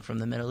 These are coming from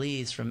the Middle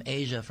East, from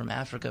Asia, from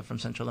Africa, from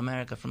Central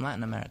America, from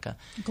Latin America.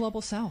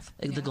 Global South.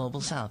 The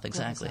Global South,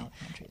 exactly. Global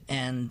South countries.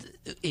 And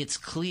it's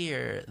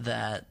clear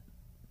that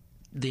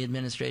the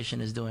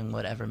administration is doing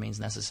whatever means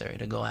necessary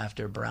to go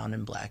after brown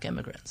and black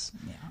immigrants.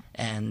 Yeah.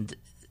 And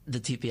the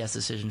TPS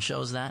decision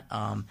shows that.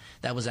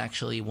 That was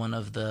actually one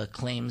of the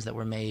claims that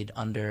were made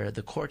under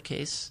the court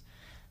case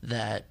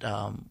that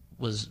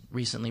was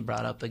recently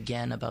brought up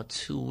again about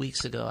 2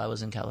 weeks ago. I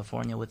was in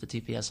California with the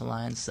TPS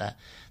Alliance, that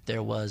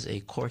there was a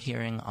court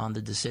hearing on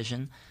the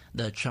decision.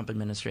 The Trump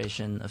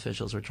administration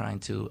officials were trying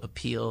to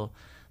appeal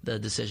the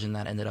decision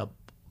that ended up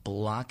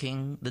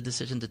blocking the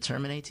decision to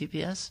terminate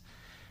TPS.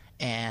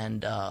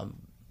 And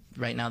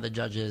right now the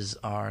judges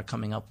are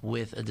coming up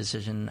with a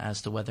decision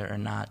as to whether or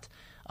not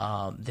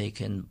they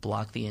can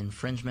block the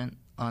infringement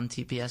on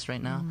TPS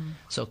right now.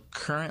 So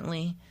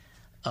currently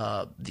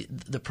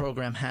the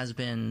program has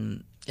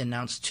been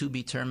announced to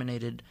be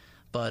terminated,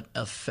 but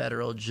a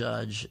federal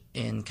judge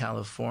in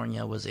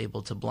California was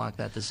able to block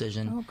that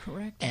decision. Oh,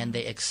 correct. And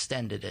they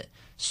extended it.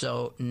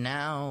 So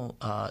now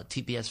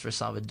TPS for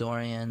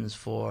Salvadorians,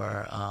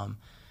 for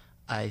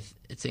I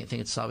think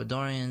it's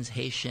Salvadorians,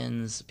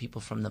 Haitians,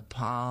 people from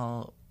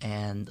Nepal,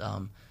 and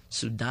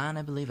Sudan,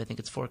 I believe. I think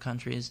it's 4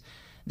 countries.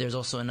 There's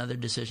also another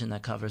decision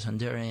that covers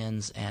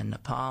Hondurans and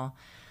Nepal.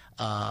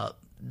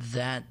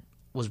 That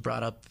was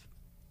brought up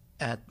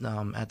at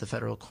the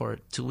federal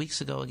court 2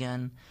 weeks ago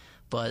again.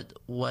 But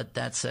what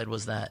that said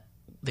was that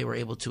they were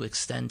able to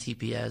extend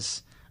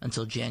TPS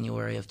until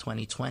January of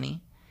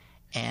 2020.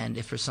 And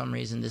if for some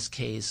reason this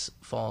case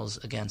falls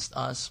against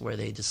us, where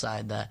they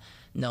decide that,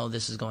 no,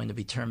 this is going to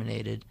be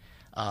terminated,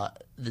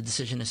 the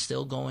decision is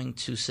still going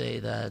to say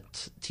that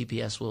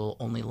TPS will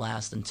only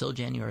last until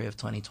January of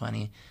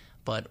 2020,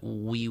 but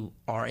we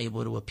are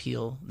able to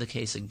appeal the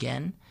case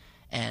again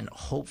and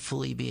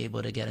hopefully be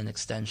able to get an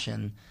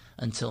extension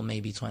until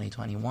maybe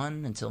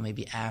 2021, until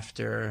maybe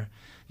after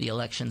the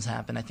elections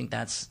happen. I think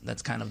that's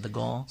kind of the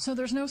goal. So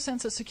there's no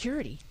sense of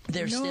security.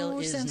 There still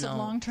is sense of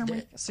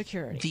long-term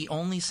security. The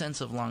only sense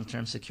of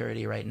long-term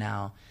security right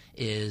now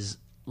is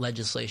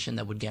legislation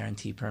that would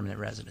guarantee permanent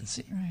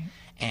residency. Right.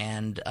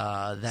 And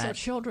so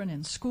children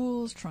in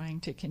schools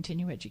trying to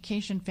continue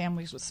education,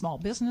 families with small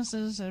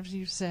businesses, as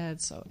you said,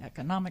 so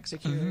economic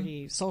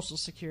security, social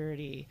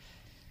security.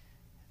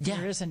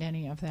 There isn't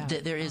any of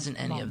that. There isn't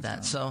any of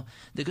that. So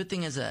the good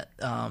thing is that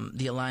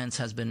the Alliance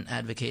has been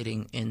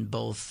advocating in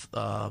both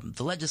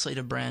the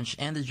legislative branch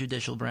and the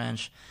judicial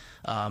branch.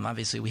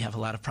 Obviously, we have a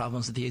lot of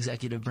problems with the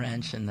executive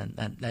branch, and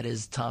that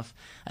is tough.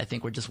 I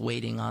think we're just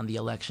waiting on the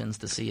elections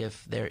to see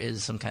if there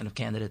is some kind of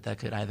candidate that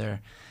could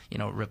either,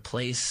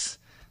 replace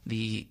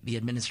the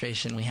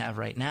administration we have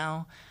right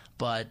now.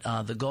 But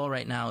the goal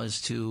right now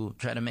is to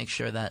try to make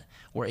sure that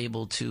we're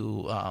able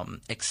to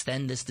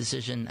extend this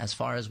decision as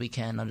far as we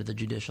can under the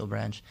judicial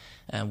branch.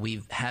 And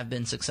we have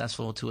been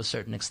successful to a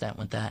certain extent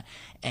with that.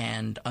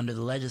 And under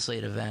the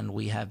legislative end,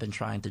 we have been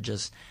trying to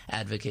just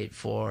advocate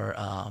for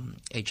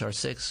H.R.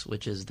 6,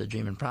 which is the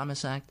Dream and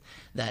Promise Act,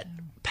 that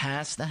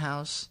passed the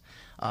House.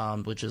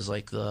 Which is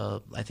I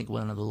think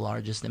one of the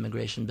largest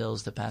immigration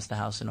bills to pass the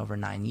House in over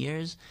 9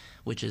 years,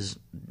 which is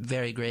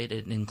very great.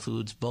 It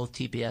includes both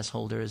TPS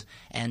holders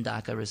and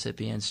DACA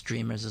recipients,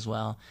 Dreamers as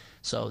well.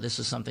 So this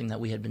is something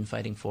that we had been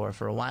fighting for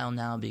a while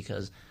now,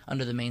 because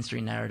under the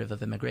mainstream narrative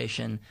of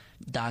immigration,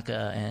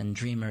 DACA and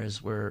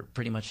Dreamers were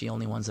pretty much the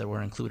only ones that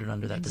were included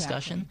under that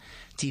discussion.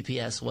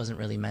 TPS wasn't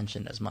really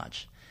mentioned as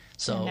much.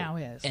 So, and now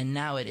is. And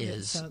now it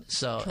is.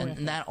 So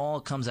and that all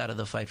comes out of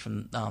the fight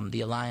from the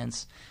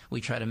Alliance.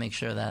 We try to make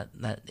sure that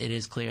it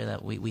is clear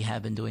that we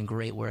have been doing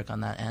great work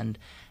on that end,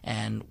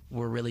 and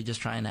we're really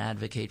just trying to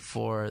advocate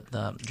for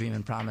the Dream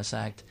and Promise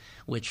Act,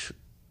 which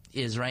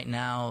is right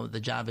now the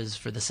job is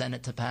for the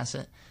Senate to pass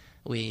it.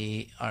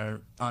 We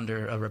are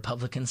under a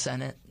Republican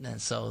Senate, and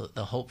so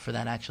the hope for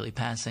that actually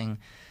passing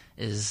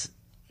is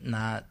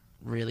not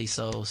really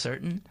so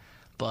certain.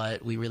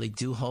 But we really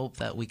do hope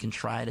that we can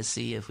try to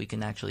see if we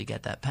can actually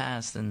get that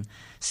passed and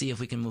see if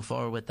we can move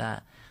forward with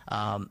that.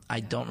 I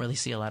don't really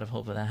see a lot of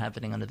hope of that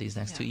happening under these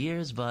next 2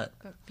 years, but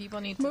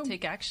people need to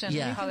take action.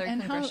 Yeah. Call their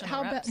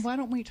congressional reps. Why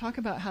don't we talk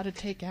about how to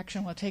take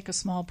action? We'll take a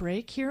small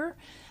break here,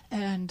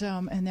 and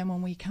then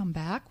when we come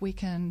back, we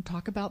can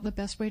talk about the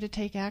best way to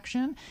take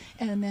action,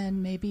 and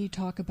then maybe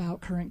talk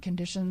about current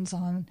conditions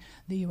on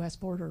the U.S.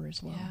 border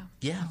as well.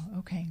 Yeah.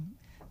 Okay.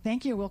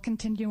 Thank you. We'll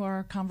continue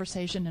our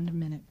conversation in a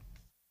minute.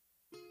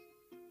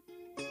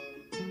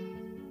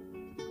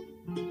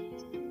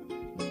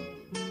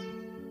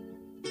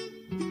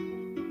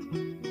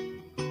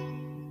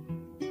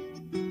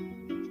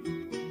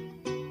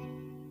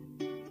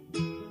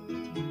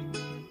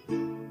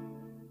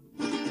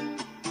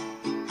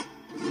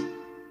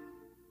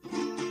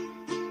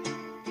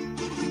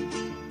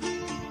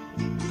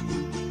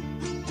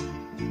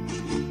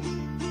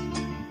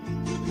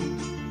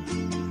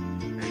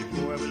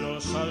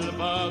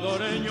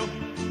 Salvadoreño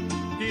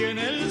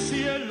tiene el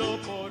cielo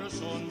por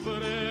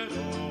sombrero,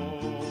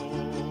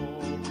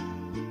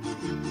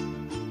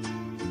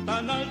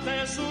 tan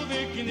alta es su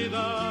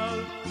dignidad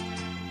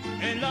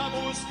en la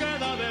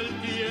búsqueda del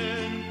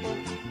tiempo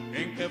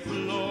en que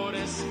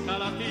florezca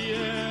la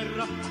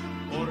tierra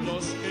por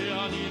los que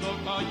han ido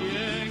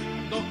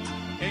cayendo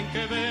en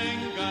que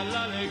venga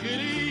la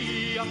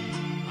alegría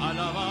a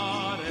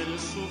lavar el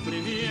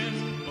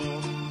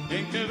sufrimiento,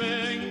 en que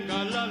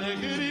venga la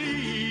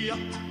alegría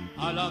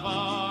a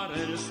lavar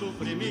el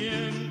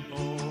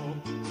sufrimiento.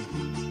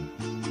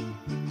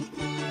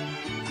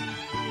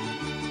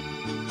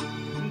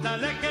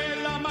 Dale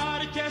que la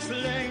marcha es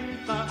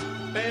lenta,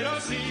 pero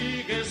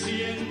sigue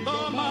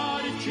siendo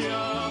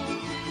marcha.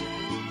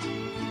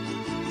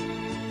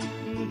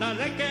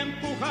 Dale que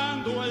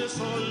empujando el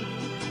sol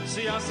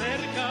se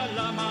acerca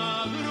la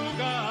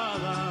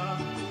madrugada.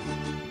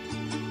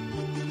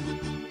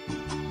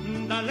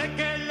 Dale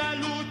que la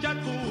lucha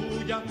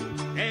tuya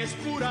es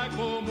pura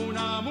como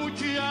una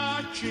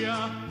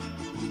muchacha.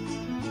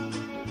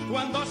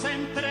 Cuando se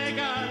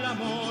entrega al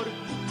amor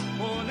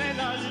con el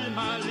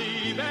alma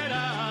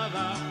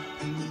liberada.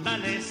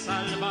 Dale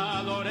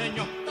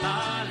salvadoreño,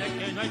 dale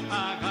que no hay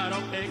pájaro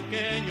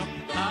pequeño,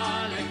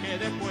 dale que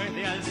después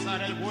de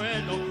alzar el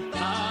vuelo,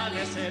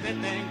 dale se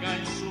detenga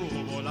en su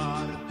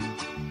volar.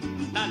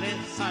 Dale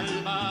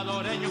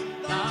salvadoreño,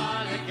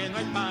 dale que no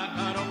hay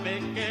pájaro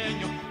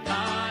pequeño,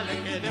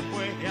 dale que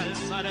después de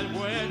alzar el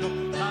vuelo,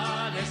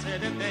 dale se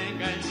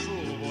detenga en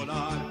su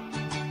volar.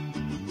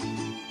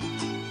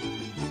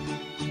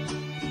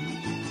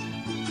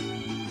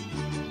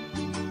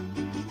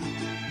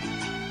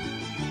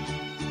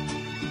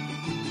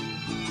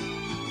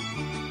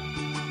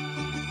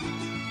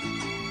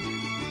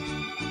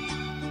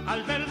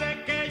 Al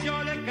verde que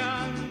yo le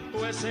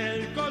canto es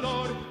el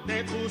color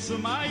de tus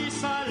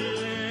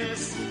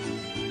maizales,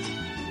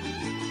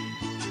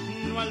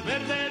 no al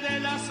verde de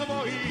las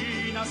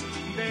boinas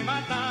de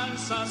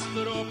matanzas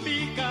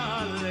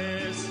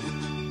tropicales,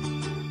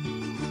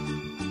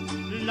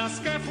 las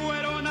que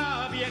fueron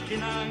a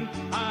Vietnam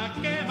a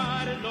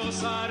quemar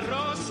los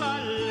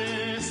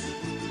arrozales.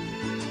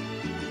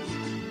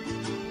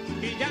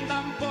 Y ya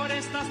andan por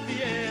estas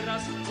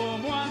tierras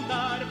como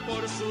andar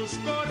por sus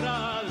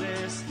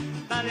corrales.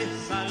 Dale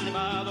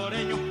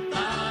salvadoreño,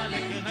 dale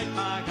que no hay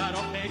pájaro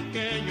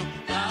pequeño,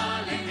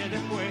 dale que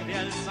después de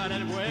alzar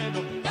el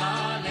vuelo,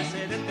 dale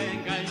se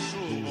detenga en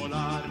su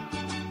volar.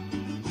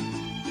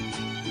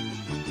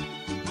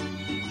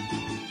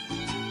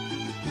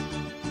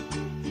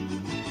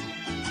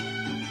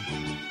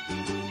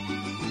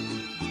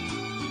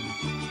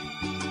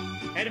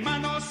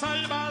 Hermano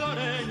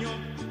salvadoreño,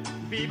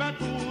 viva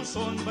tu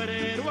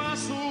sombrero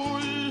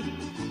azul.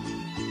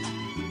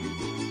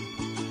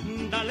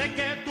 Dale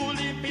que tu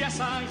limpia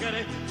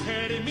sangre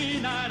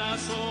germinará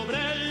sobre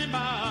el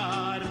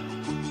mar.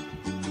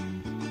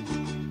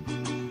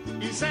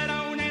 Y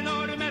será una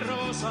enorme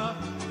rosa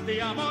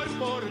de amor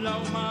por la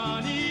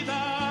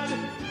humanidad.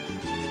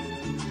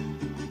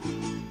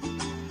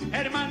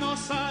 Hermano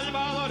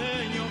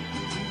salvadoreño,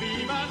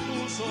 viva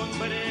tu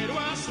sombrero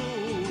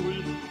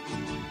azul.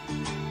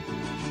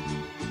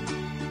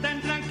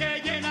 Tendrán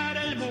que llenar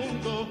el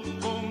mundo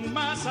con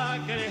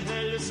masacres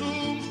del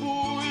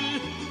Zumpul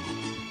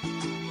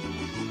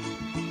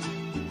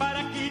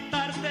para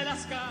quitarte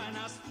las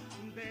ganas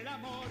del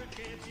amor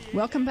que tienes.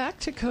 Welcome back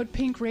to Code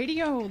Pink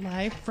Radio,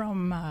 live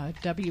from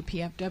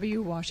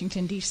WPFW,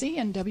 Washington, D.C.,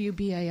 and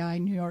WBAI,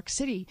 New York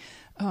City.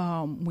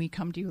 We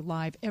come to you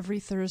live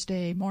every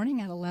Thursday morning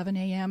at 11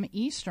 a.m.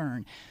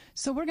 Eastern.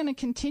 So we're going to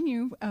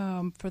continue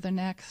for the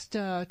next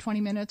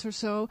 20 minutes or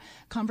so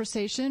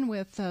conversation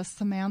with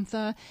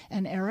Samantha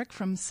and Eric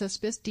from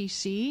CISPAS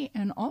DC,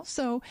 and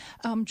also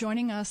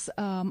joining us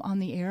on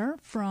the air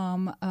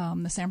from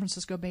the San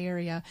Francisco Bay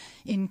Area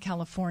in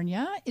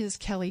California is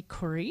Kelly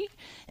Curry.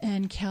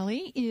 And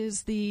Kelly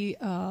is the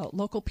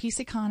local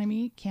peace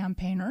economy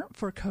campaigner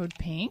for Code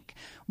Pink.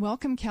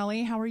 Welcome,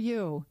 Kelly. How are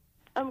you?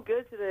 I'm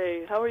good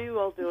today. How are you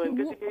all doing?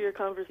 Good to hear your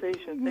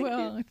conversation. Thank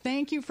you.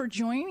 Thank you for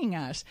joining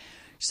us.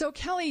 So,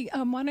 Kelly,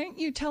 why don't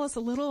you tell us a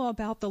little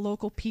about the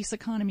local peace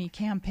economy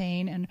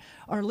campaign? And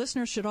our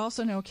listeners should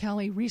also know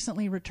Kelly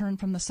recently returned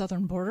from the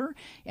southern border,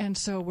 and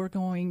so we're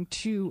going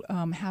to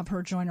have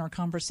her join our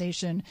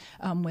conversation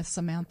with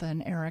Samantha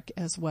and Eric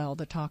as well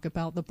to talk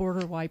about the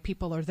border, why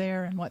people are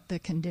there, and what the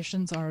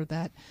conditions are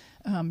that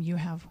you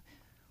have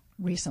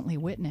recently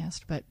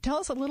witnessed. But tell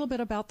us a little bit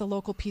about the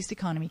local peace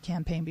economy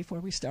campaign before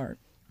we start.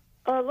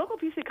 Local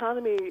peace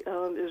economy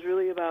is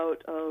really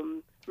about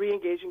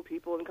re-engaging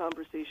people in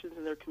conversations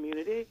in their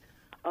community.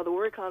 The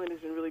war economy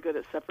has been really good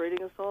at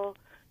separating us all,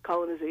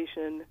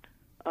 colonization,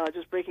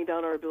 just breaking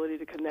down our ability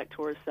to connect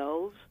to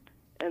ourselves.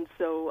 And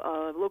so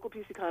the local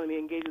peace economy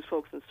engages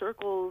folks in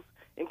circles,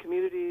 in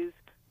communities,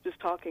 just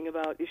talking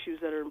about issues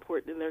that are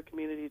important in their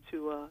community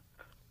to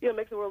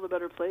make the world a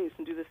better place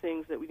and do the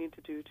things that we need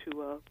to do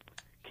to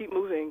keep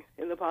moving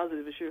in the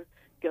positive, as your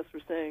guests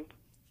were saying.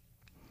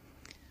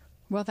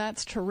 Well,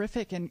 that's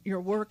terrific, and your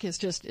work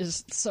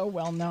is so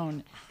well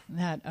known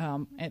that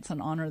it's an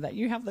honor that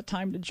you have the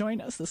time to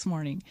join us this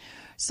morning.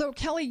 So,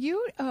 Kelly,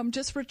 you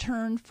just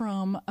returned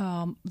from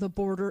the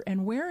border,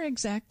 and where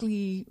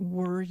exactly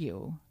were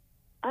you?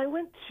 I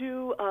went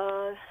to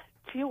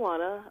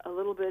Tijuana, a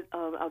little bit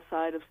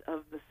outside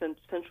of the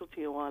central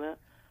Tijuana,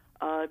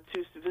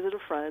 to visit a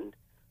friend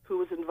who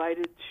was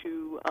invited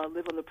to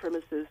live on the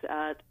premises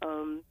at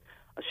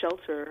a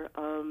shelter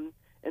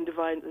in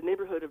the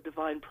neighborhood of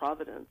Divine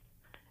Providence.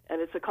 And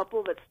it's a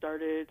couple that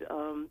started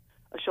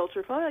a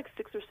shelter probably like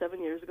 6 or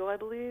 7 years ago, I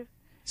believe.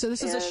 So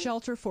this is a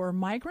shelter for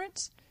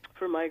migrants?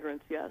 For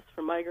migrants, yes,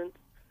 for migrants.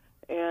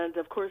 And,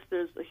 of course,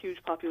 there's a huge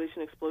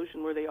population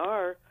explosion where they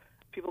are,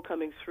 people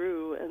coming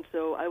through. And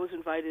so I was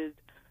invited.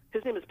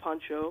 His name is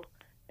Pancho,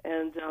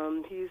 and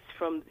he's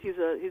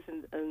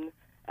an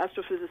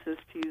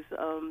astrophysicist. He's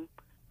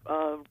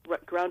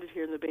grounded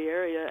here in the Bay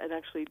Area and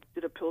actually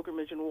did a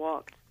pilgrimage and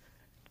walked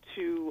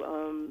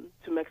to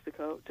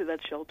Mexico, to that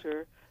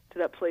shelter, to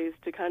that place,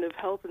 to kind of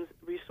help and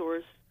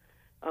resource,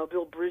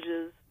 build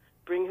bridges,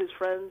 bring his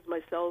friends,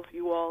 myself,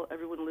 you all,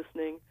 everyone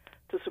listening,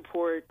 to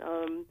support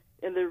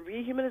in the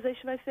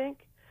rehumanization, I think,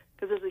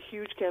 because there's a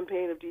huge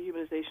campaign of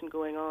dehumanization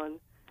going on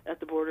at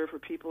the border for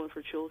people and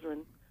for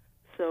children.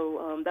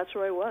 So that's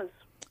where I was.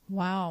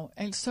 Wow.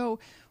 And so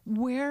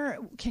where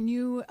can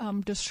you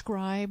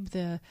describe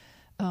the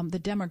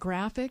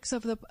demographics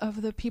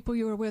of the people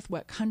you were with,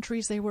 what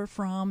countries they were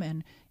from,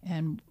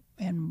 and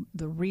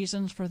the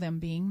reasons for them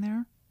being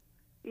there?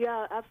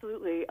 Yeah,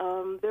 absolutely.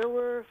 There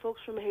were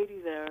folks from Haiti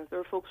there. There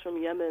were folks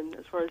from Yemen,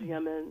 as far as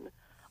Yemen.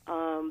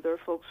 There are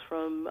folks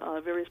from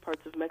various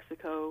parts of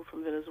Mexico,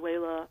 from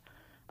Venezuela,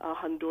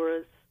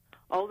 Honduras,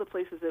 all the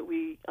places that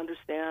we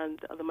understand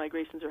the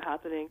migrations are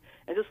happening.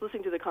 And just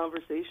listening to the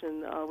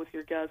conversation with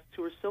your guests,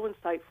 who are so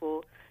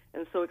insightful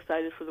and so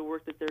excited for the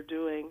work that they're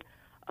doing.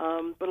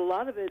 But a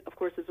lot of it, of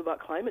course, is about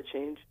climate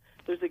change.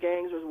 There's the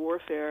gangs, there's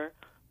warfare,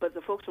 but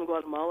the folks from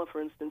Guatemala,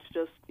 for instance,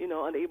 just,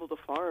 unable to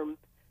farm.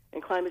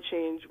 And climate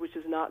change, which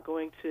is not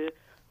going to,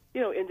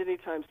 end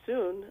anytime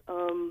soon,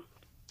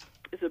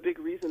 is a big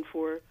reason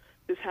for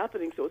this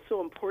happening. So it's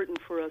so important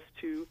for us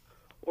to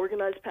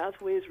organize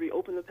pathways,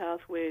 reopen the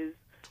pathways.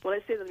 When I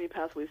say that, I mean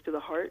pathways to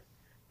the heart,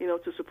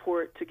 to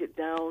support, to get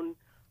down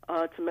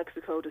to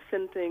Mexico, to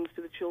send things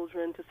to the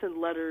children, to send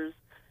letters,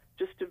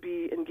 just to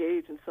be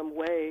engaged in some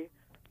way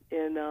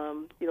in,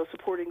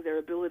 supporting their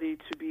ability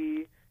to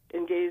be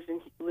engaged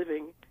in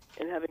living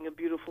and having a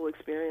beautiful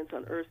experience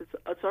on Earth.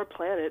 It's our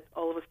planet,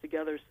 all of us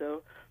together.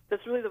 So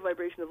that's really the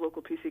vibration of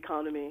local peace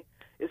economy,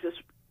 is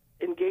just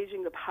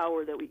engaging the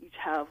power that we each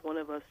have, one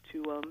of us,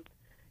 to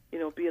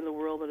be in the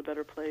world in a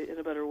better place, in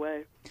a better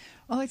way.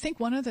 Well, I think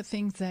one of the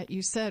things that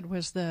you said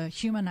was the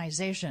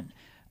humanization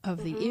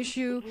of the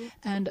issue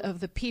and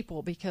of the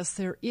people, because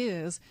there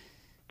is,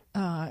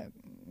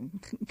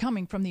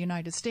 coming from the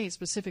United States,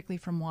 specifically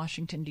from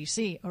Washington,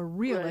 D.C., a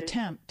real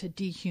attempt to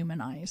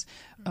dehumanize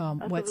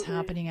what's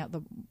happening at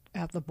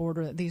the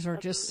border. These are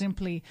just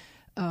simply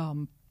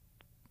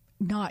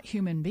not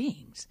human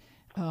beings.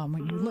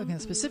 When you look,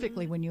 and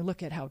specifically when you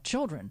look at how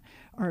children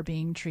are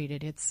being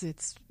treated,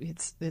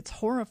 it's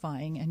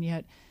horrifying, and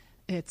yet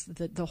it's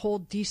the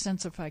whole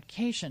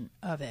desensification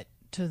of it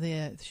to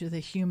the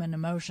human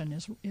emotion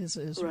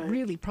is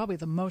really probably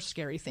the most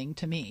scary thing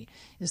to me,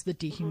 is the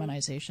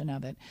dehumanization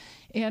of it.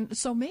 And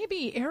so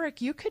maybe,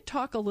 Eric, you could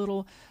talk a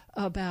little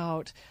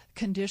about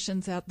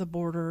conditions at the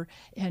border.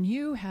 And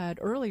you had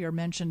earlier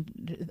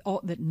mentioned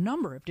the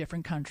number of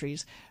different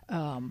countries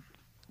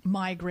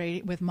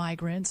migrate with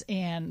migrants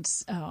and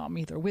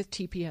either with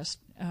TPS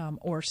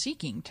or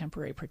seeking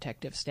temporary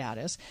protective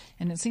status.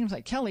 And it seems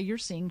like, Kelly, you're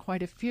seeing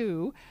quite a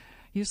few.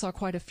 You saw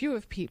quite a few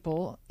of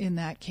people in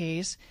that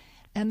case.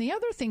 And the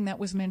other thing that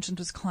was mentioned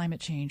was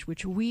climate change,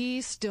 which we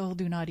still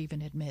do not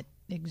even admit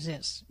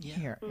exists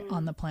here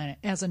on the planet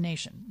as a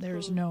nation.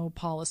 There's no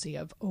policy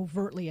of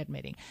overtly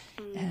admitting.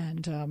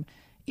 And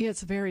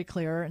it's very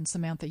clear, and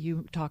Samantha,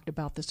 you talked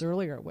about this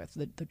earlier with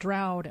the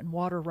drought and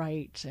water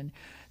rights. And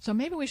so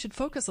maybe we should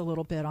focus a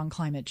little bit on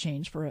climate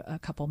change for a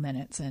couple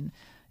minutes and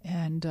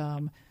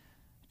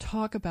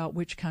talk about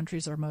which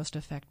countries are most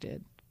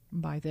affected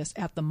by this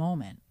at the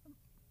moment.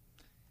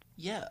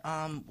 Yeah,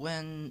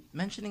 when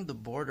mentioning the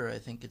border, I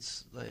think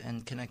it's,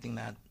 and connecting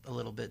that a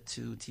little bit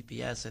to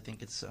TPS, I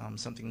think it's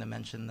something to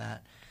mention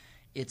that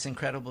it's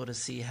incredible to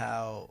see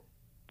how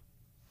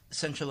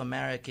Central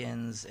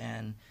Americans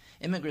and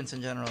immigrants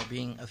in general are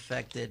being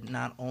affected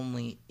not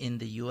only in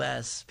the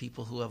U.S.,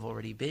 people who have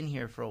already been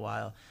here for a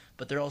while,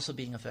 but they're also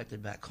being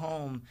affected back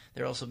home.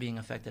 They're also being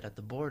affected at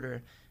the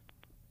border.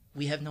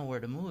 We have nowhere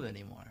to move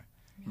anymore.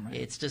 Right.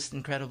 It's just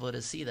incredible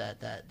to see that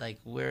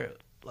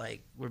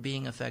we're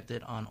being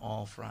affected on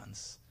all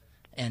fronts,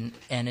 and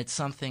it's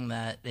something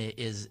that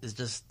is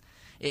just,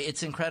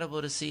 it's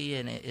incredible to see,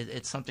 and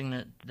it's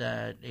something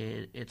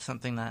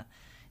that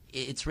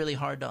it's really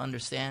hard to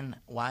understand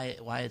why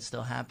it's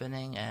still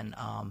happening, and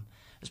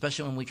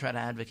especially when we try to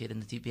advocate in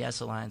the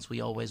TPS Alliance,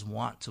 we always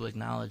want to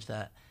acknowledge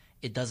that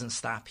it doesn't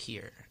stop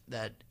here.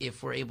 That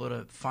if we're able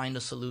to find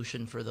a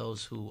solution for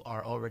those who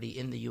are already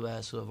in the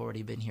U.S., who have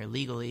already been here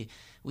legally,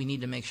 we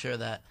need to make sure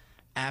that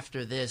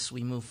after this,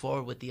 we move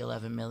forward with the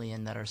 11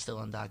 million that are still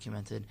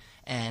undocumented,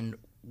 and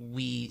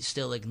we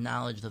still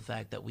acknowledge the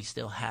fact that we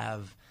still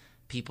have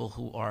people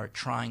who are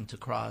trying to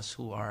cross,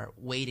 who are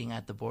waiting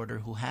at the border,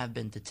 who have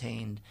been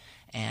detained,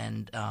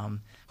 and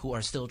who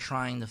are still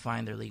trying to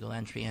find their legal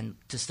entry, and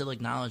to still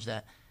acknowledge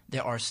that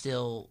there are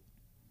still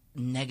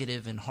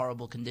negative and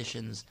horrible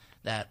conditions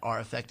that are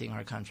affecting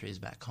our countries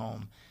back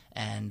home.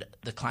 And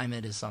the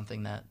climate is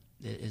something that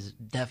is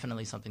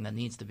definitely something that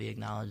needs to be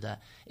acknowledged,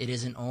 that it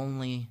isn't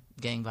only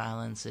gang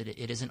violence, it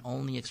isn't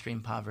only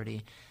extreme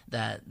poverty,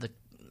 that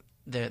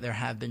there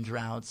have been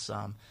droughts,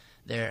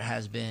 there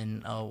has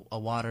been a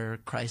water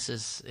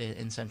crisis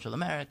in Central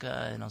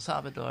America, in El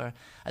Salvador.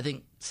 I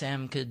think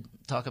Sam could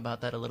talk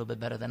about that a little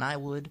bit better than I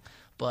would,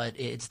 but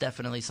it's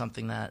definitely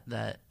something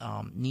that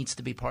needs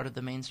to be part of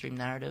the mainstream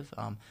narrative.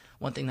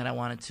 One thing that I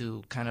wanted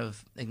to kind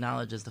of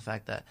acknowledge is the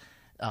fact that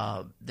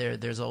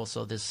there's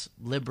also this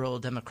liberal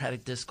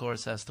democratic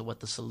discourse as to what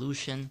the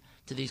solution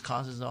to these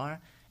causes are,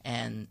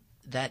 and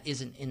that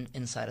isn't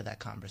inside of that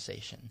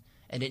conversation.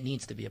 And it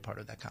needs to be a part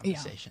of that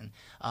conversation.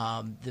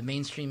 Yeah. The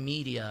mainstream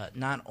media,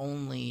 not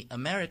only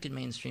American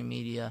mainstream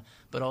media,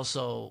 but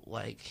also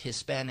like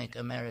Hispanic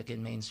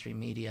American mainstream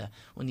media,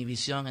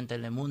 Univision and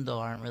Telemundo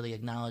aren't really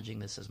acknowledging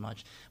this as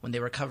much. When they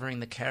were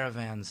covering the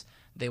caravans,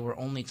 they were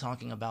only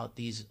talking about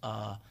these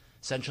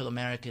Central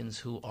Americans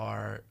who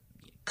are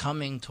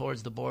coming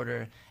towards the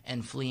border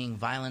and fleeing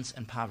violence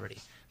and poverty.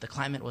 The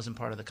climate wasn't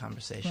part of the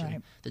conversation.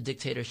 Right. The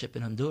dictatorship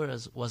in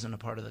Honduras wasn't a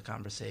part of the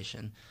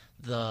conversation.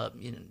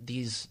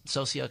 These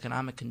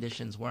socioeconomic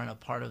conditions weren't a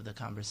part of the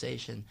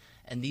conversation.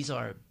 And these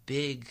are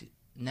big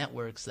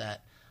networks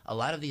that a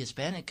lot of the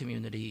Hispanic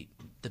community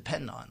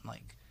depend on.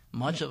 Like,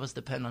 much of us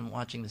depend on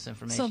watching this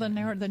information. So the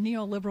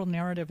neoliberal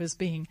narrative is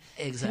being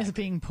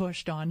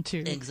pushed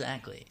onto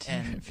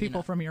and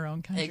people from your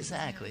own country.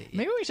 Exactly.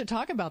 Maybe we should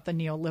talk about the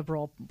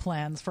neoliberal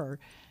plans for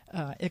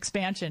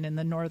expansion in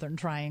the Northern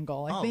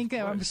Triangle. I think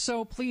I'm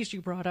so pleased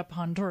you brought up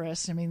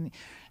Honduras. I mean,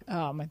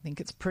 I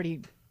think it's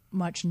pretty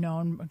much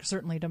known,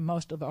 certainly to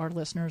most of our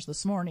listeners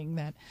this morning,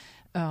 that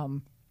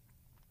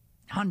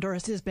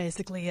Honduras is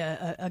basically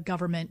a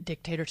government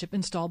dictatorship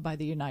installed by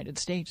the United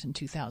States in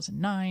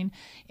 2009,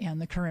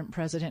 and the current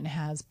president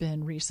has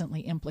been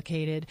recently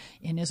implicated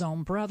in his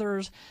own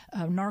brother's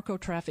narco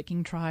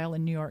trafficking trial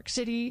in New York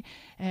City.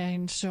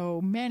 And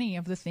so many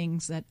of the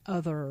things that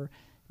other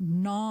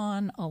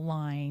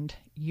non-aligned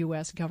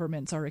U.S.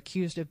 governments are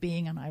accused of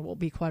being, and I will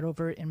be quite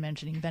overt in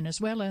mentioning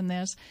Venezuela in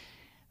this,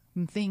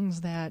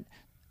 things that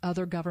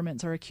other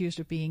governments are accused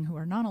of being who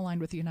are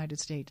non-aligned with the United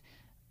States,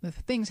 the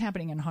things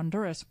happening in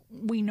Honduras,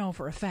 we know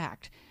for a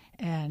fact.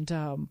 And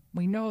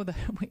we know that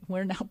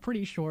we're now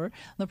pretty sure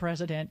the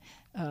president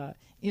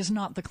is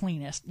not the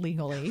cleanest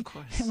legally. Of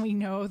course. And we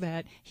know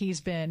that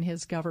his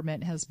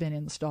government has been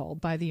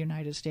installed by the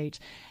United States.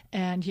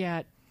 And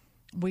yet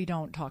we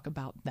don't talk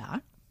about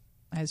that,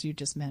 as you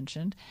just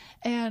mentioned.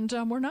 And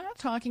we're not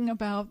talking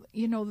about,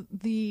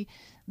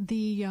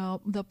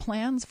 the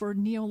plans for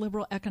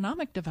neoliberal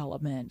economic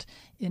development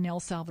in El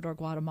Salvador,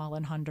 Guatemala,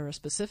 and Honduras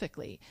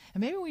specifically.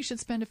 And maybe we should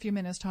spend a few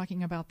minutes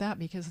talking about that,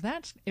 because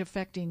that's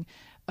affecting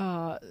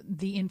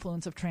the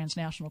influence of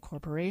transnational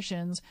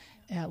corporations,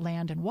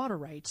 land and water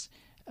rights,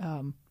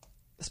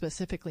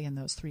 specifically in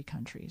those three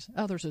countries.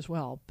 Others as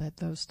well, but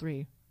those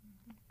three.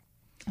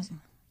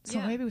 So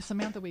maybe,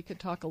 Samantha, we could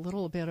talk a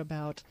little bit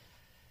about,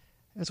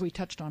 as we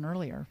touched on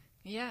earlier.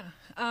 Yeah.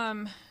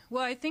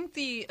 Well, I think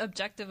the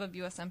objective of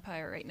U.S.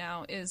 empire right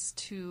now is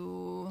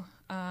to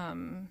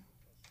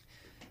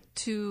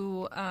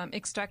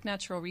extract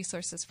natural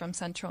resources from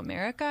Central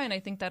America, and I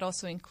think that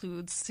also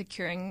includes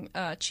securing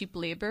cheap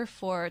labor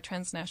for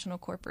transnational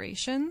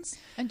corporations.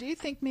 And do you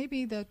think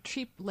maybe the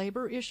cheap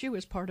labor issue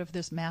is part of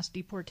this mass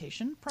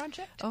deportation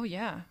project? Oh,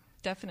 yeah.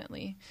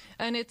 Definitely.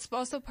 And it's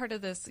also part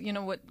of this,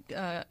 what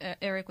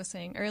Eric was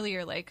saying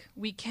earlier, like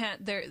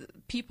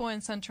people in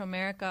Central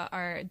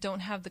America don't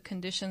have the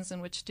conditions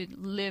in which to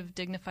live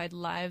dignified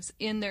lives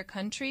in their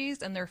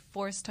countries, and they're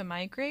forced to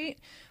migrate.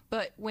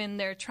 But when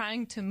they're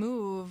trying to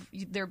move,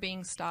 they're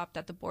being stopped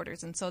at the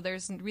borders. And so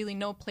there's really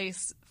no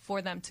place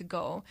for them to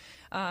go.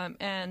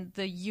 And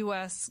the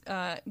U.S.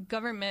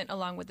 Government,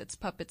 along with its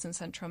puppets in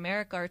Central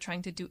America, are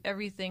trying to do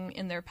everything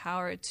in their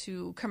power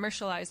to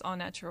commercialize all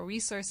natural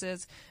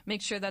resources,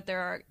 make sure that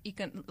there are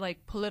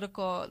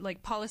political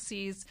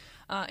policies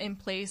in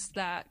place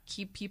that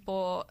keep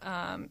people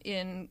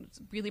in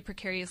really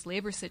precarious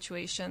labor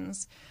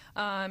situations.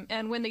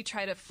 And when they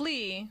try to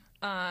flee,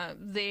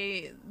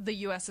 the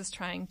U.S. is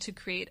trying to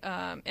create,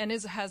 and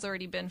has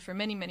already been for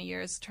many, many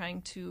years,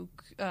 trying to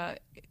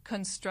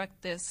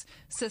construct this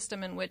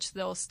system in which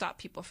they'll stop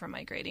people from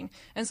migrating.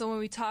 And so when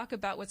we talk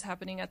about what's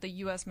happening at the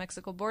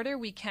U.S.-Mexico border,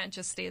 we can't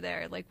just stay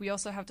there. We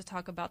also have to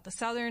talk about the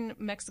southern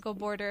Mexico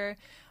border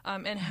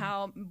and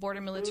how border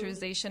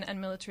militarization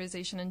and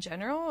militarization in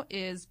general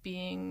is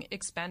being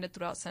expanded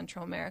throughout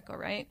Central America,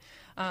 right?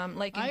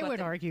 I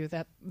would argue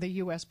that the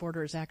U.S.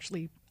 border is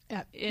actually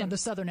on the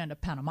southern end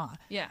of Panama.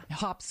 Yeah.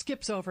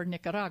 Skips over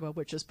Nicaragua,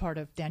 which is part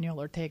of Daniel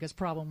Ortega's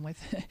problem with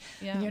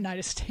Yeah. the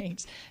United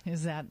States,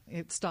 is that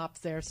it stops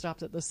there,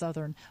 stops at the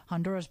southern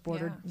Honduras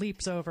border, Yeah.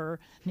 leaps over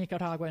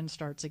Nicaragua and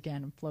starts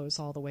again and flows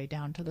all the way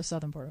down to the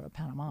southern border of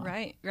Panama.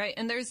 Right.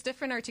 And there's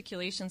different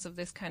articulations of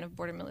this kind of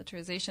border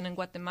militarization. In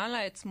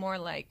Guatemala, it's more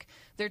like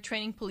they're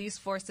training police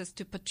forces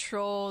to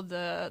patrol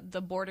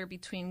the border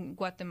between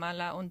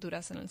Guatemala,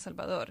 Honduras, and El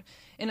Salvador.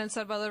 In El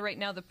Salvador right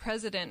now, the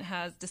president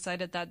has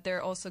decided that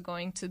they're also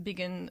going to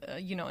begin,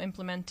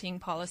 implementing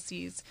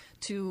policies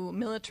to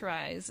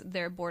militarize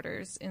their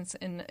borders in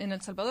El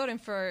Salvador.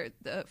 And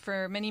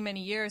for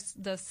many years,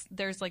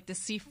 there's like the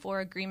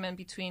C4 agreement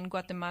between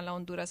Guatemala,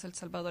 Honduras, El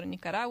Salvador, and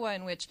Nicaragua,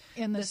 in which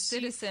And the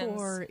citizens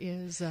C4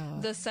 is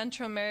the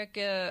Central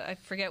America, I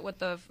forget what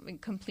the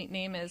complete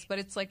name is, but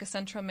it's like a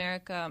Central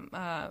America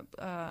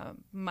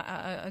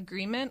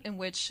agreement in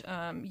which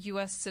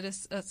U.S.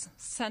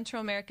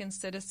 Central American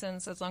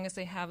citizens, as long as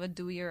they have a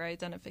DUI or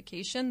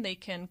identification, they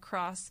can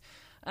cross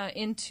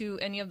into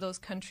any of those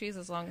countries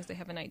as long as they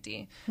have an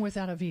ID.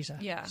 without a visa.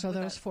 Yeah, So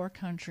those 4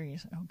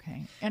 countries.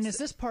 Okay. And is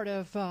this part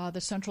of the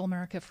Central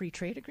America Free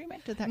Trade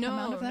Agreement? Did that come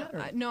out of that?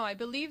 Or? No, I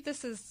believe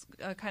this is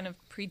kind of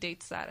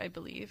predates that, I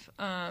believe.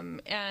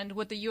 And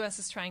what the U.S.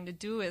 is trying to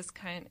do is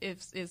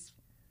is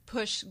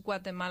push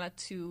Guatemala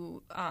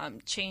to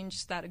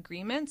change that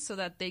agreement so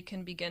that they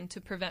can begin to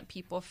prevent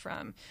people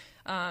from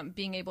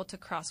being able to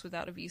cross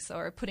without a visa,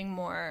 or putting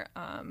more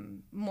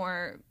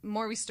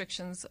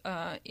restrictions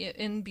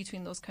in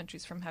between those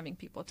countries from having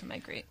people to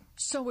migrate.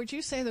 So would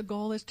you say the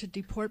goal is to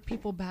deport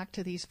people back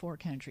to these 4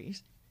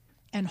 countries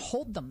and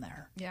hold them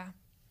there? Yeah.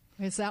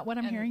 Is that what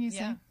I'm And- hearing you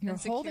yeah, say? You're and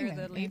secure holding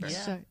the them. labor.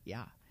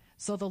 Yeah.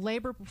 So the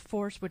labor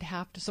force would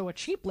have to. So a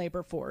cheap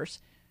labor force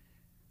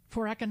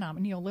for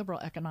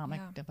neoliberal economic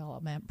Yeah.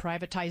 development,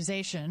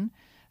 privatization,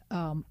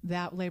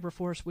 that labor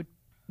force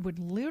would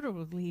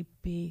literally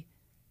be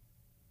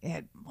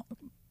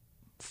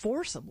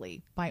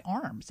forcibly by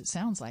arms. It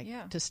sounds like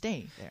Yeah. to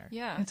stay there.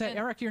 Yeah, And so, and-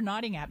 Eric, you're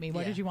nodding at me.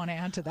 What Yeah. did you want to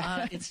add to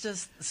that? It's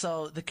just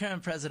so the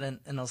current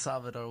president in El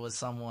Salvador was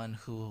someone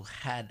who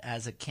had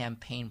as a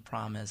campaign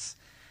promise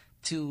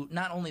to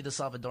not only the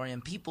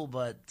Salvadorian people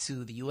but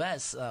to the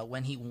U.S.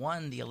 When he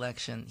won the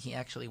election, he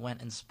actually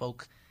went and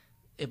spoke.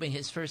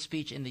 His first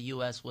speech in the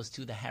U.S. was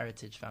to the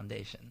Heritage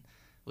Foundation,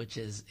 which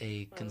is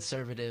a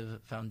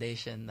conservative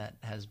foundation that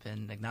has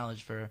been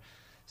acknowledged for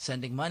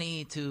sending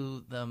money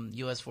to the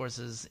U.S.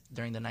 forces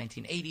during the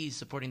 1980s,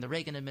 supporting the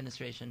Reagan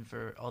administration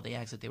for all the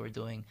acts that they were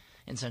doing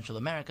in Central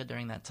America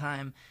during that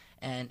time.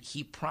 And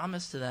he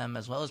promised to them,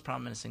 as well as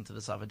promising to the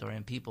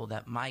Salvadorian people,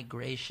 that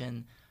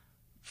migration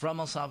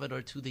from El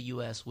Salvador to the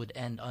U.S. would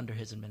end under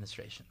his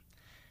administration.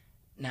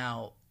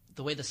 Now,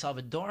 the way the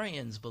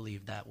Salvadorians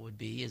believe that would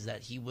be is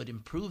that he would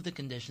improve the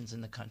conditions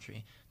in the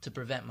country to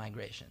prevent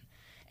migration.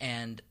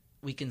 And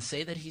we can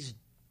say that he's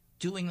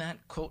doing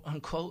that, quote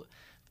unquote,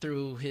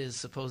 through his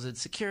supposed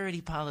security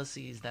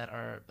policies that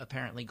are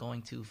apparently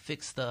going to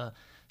fix the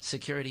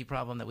security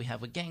problem that we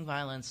have with gang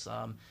violence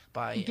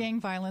by Gang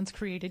violence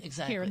created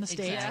here in the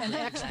States and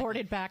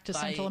exported back to by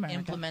Central America.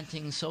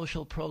 implementing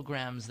social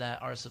programs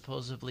that are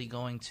supposedly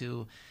going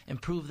to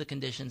improve the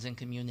conditions in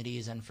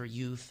communities and for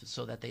youth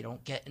so that they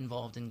don't get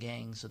involved in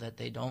gangs, so that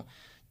they don't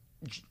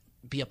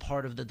be a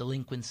part of the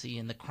delinquency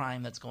and the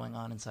crime that's going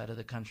on inside of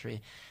the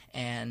country.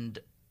 And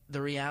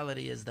the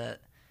reality is that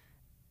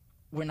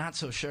we're not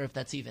so sure if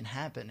that's even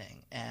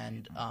happening.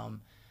 And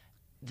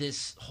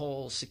this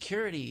whole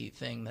security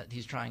thing that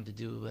he's trying to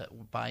do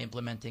by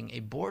implementing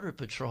a border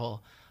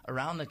patrol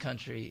around the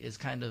country is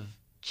kind of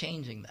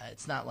changing that.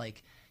 It's not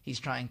like he's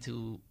trying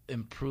to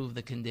improve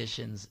the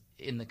conditions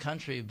in the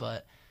country,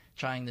 but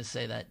trying to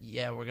say that,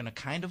 yeah, we're going to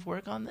kind of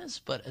work on this,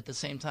 but at the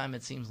same time,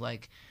 it seems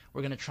like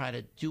we're going to try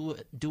to do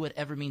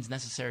whatever means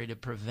necessary to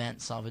prevent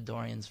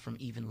Salvadorians from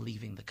even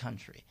leaving the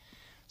country.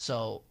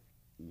 So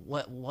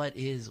what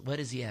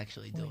is he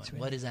actually doing?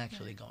 What is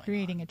actually going on?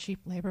 Creating a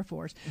cheap labor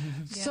force.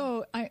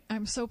 So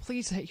I'm so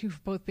pleased that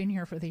you've both been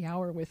here for the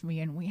hour with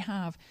me, and we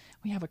have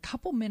a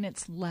couple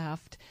minutes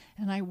left.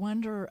 And I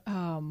wonder,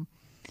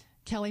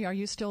 Kelly, are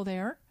you still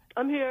there?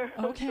 I'm here.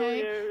 I'm Okay. still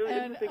here. Really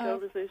And, interesting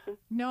conversation.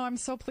 No, I'm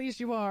so pleased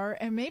you are.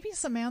 And maybe,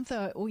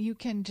 Samantha, you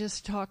can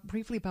just talk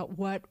briefly about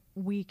what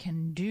we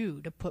can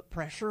do to put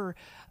pressure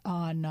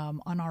on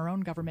our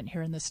own government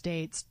here in the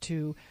States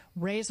to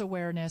raise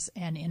awareness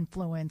and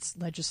influence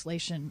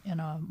legislation in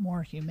a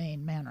more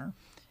humane manner.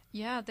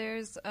 Yeah,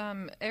 there's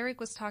Eric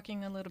was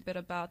talking a little bit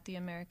about the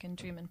American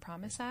Dream and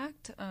Promise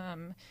Act.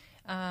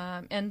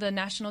 And the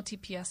National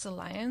TPS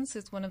Alliance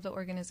is one of the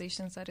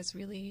organizations that is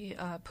really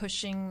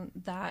pushing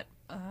that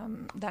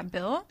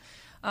bill.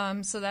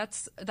 So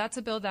that's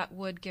a bill that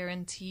would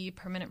guarantee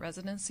permanent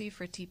residency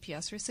for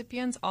TPS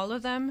recipients, all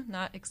of them,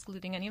 not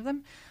excluding any of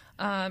them.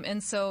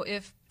 And so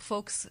if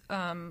folks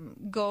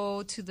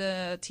go to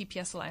the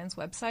TPS Alliance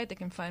website, they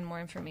can find more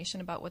information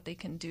about what they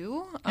can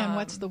do. And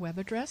what's the web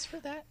address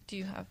for that? Do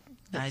you have?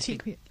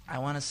 I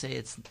want to say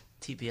it's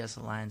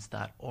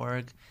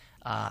tpsalliance.org.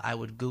 I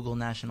would Google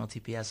National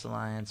TPS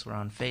Alliance. We're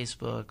on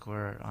Facebook,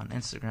 we're on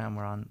Instagram,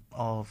 we're on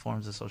all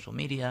forms of social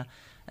media,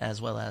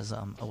 as well as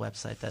a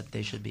website that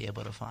they should be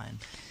able to find.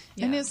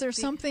 And is there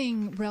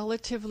something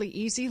relatively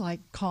easy like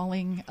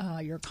calling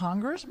your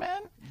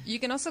congressman? You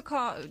can also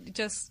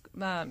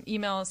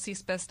email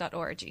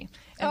cspes.org,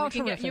 and we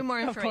can get you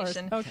more Of course.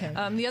 information.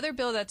 Okay. The other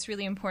bill that's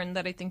really important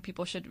that I think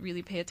people should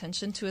really pay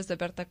attention to is the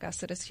Berta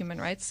Cáceres Human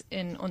Rights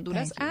in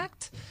Honduras Thank you.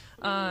 Act.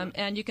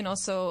 And you can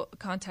also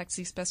contact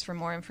CSPES for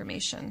more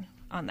information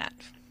on that.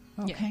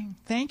 Okay.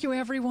 Thank you,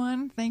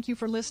 everyone. Thank you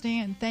for listening,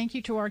 and thank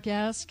you to our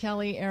guests,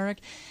 Kelly, Eric,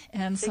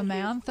 and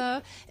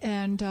Samantha.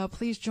 And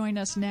please join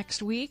us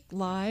next week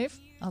live,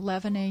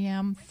 11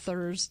 a.m.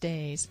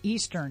 Thursdays,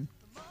 Eastern.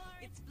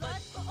 It's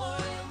blood for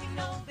oil, we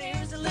know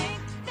there's a link.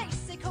 They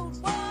say Code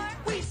War,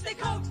 we say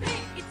Code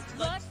Pink. It's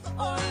blood for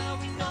oil,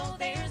 we know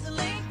there's a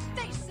link.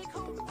 They say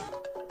Code War.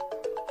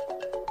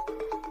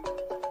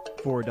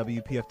 For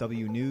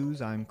WPFW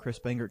News, I'm Chris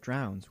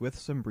Bangert-Drowns with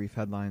some brief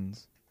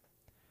headlines.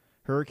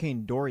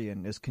 Hurricane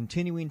Dorian is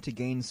continuing to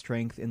gain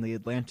strength in the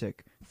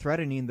Atlantic,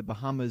 threatening the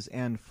Bahamas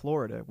and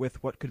Florida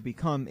with what could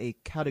become a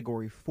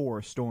Category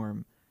 4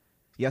 storm.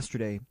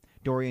 Yesterday,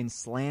 Dorian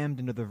slammed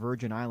into the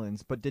Virgin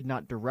Islands but did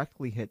not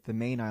directly hit the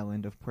main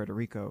island of Puerto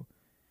Rico.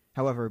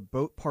 However,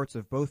 parts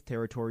of both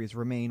territories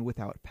remain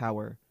without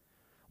power.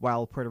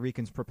 While Puerto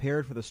Ricans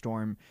prepared for the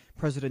storm,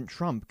 President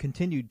Trump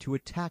continued to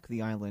attack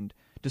the island,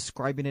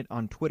 describing it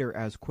on Twitter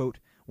as, quote,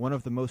 one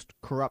of the most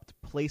corrupt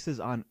places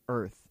on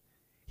earth.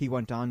 He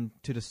went on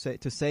to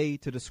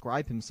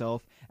describe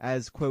himself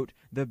as, quote,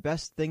 the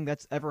best thing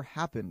that's ever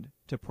happened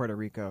to Puerto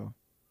Rico.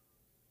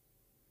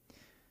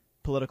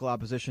 Political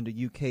opposition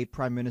to UK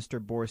Prime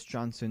Minister Boris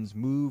Johnson's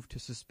move to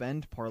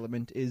suspend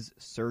Parliament is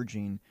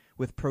surging,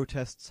 with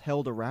protests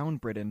held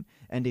around Britain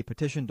and a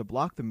petition to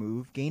block the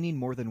move gaining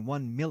more than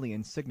 1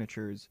 million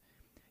signatures.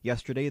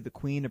 Yesterday, the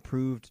Queen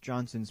approved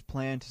Johnson's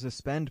plan to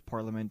suspend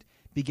Parliament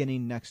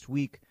beginning next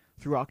week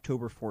through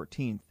October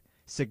 14th.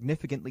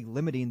 Significantly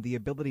limiting the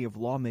ability of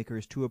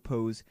lawmakers to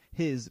oppose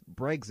his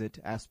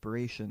Brexit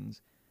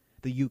aspirations.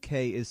 The UK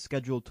is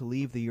scheduled to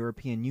leave the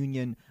European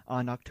Union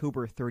on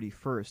October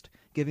 31st,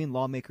 giving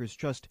lawmakers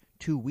just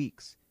 2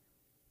 weeks.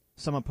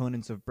 Some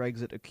opponents of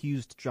Brexit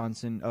accused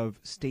Johnson of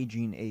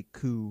staging a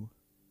coup.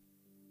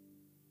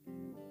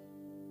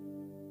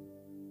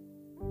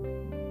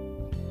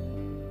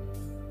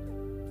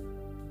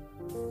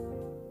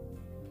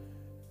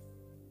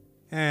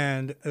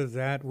 And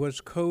that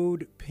was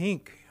Code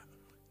Pink.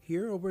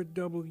 Here over at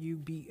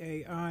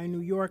WBAI New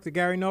York, the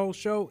Gary Knowles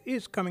Show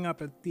is coming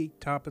up at the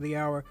top of the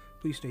hour.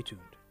 Please stay tuned.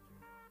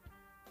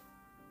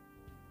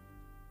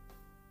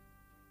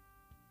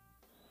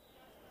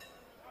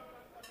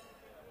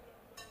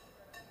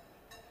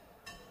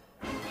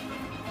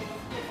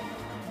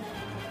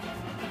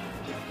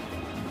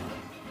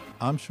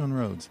 I'm Sean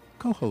Rhodes,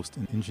 co-host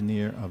and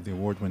engineer of the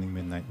award-winning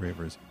Midnight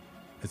Ravers.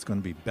 It's going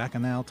to be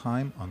Bacchanal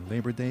time on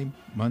Labor Day,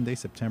 Monday,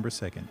 September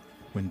 2nd.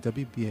 When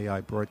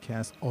WBAI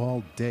broadcasts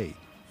all day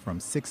from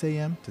 6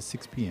 a.m. to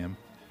 6 p.m.,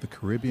 the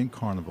Caribbean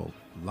Carnival,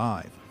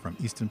 live from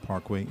Eastern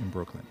Parkway in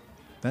Brooklyn.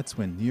 That's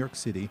when New York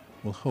City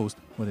will host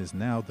what is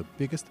now the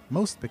biggest,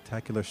 most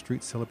spectacular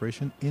street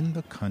celebration in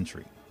the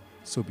country.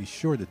 So be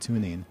sure to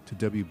tune in to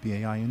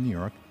WBAI in New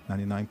York,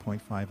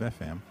 99.5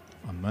 FM,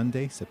 on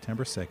Monday,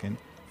 September 2nd,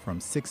 from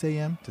 6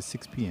 a.m. to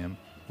 6 p.m.,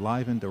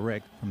 live and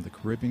direct from the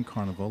Caribbean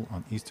Carnival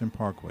on Eastern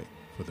Parkway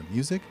for the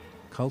music,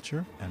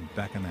 culture, and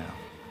Bacchanal.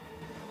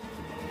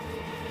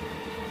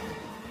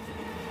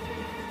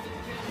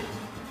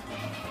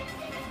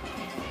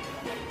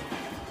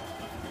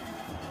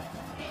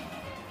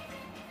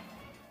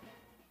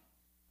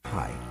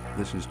 Hi,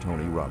 this is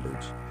Tony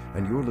Roberts,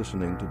 and you're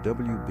listening to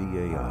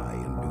WBAI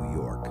in New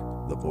York,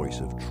 the voice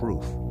of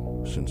truth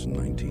since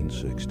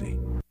 1960.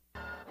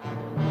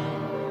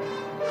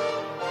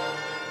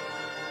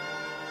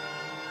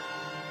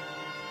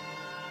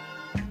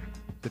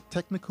 The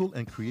technical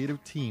and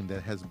creative team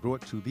that has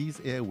brought to these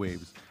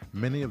airwaves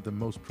many of the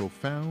most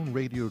profound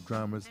radio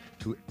dramas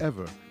to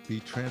ever be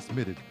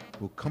transmitted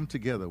will come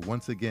together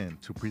once again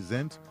to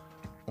present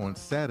on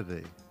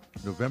Saturday,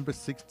 November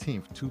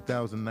 16th,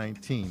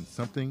 2019,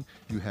 something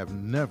you have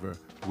never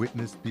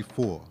witnessed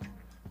before.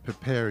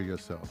 Prepare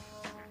yourself.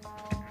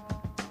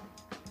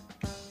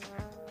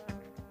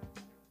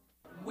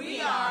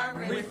 We are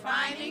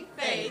Refining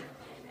Faith,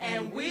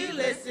 and we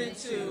listen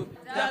to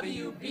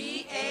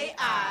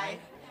WBAI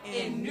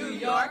in New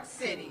York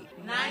City,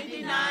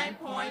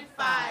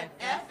 99.5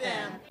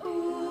 FM.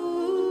 Ooh.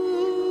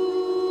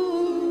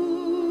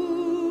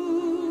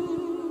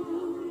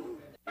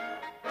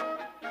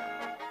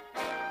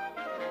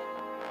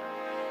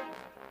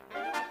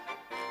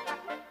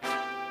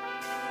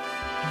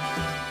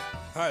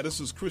 Hi, this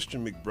is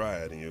Christian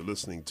McBride, and you're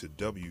listening to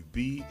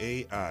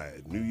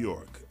WBAI New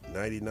York,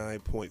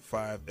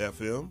 99.5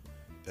 FM,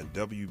 and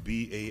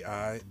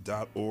WBAI.org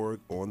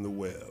on the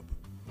web.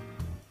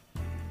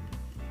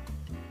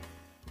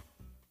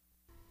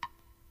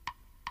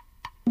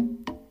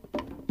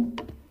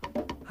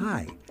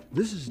 Hi,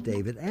 This is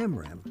David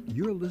Amram.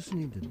 You're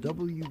listening to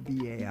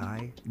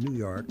WBAI New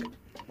York,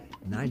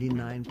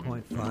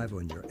 99.5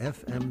 on your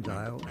FM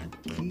dial,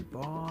 and keep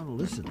on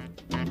listening.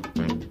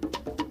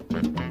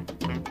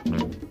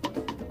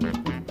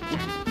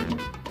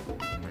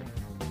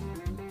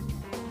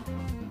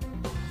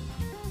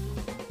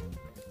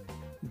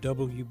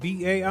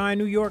 WBAI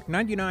New York,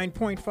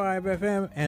 99.5 FM, and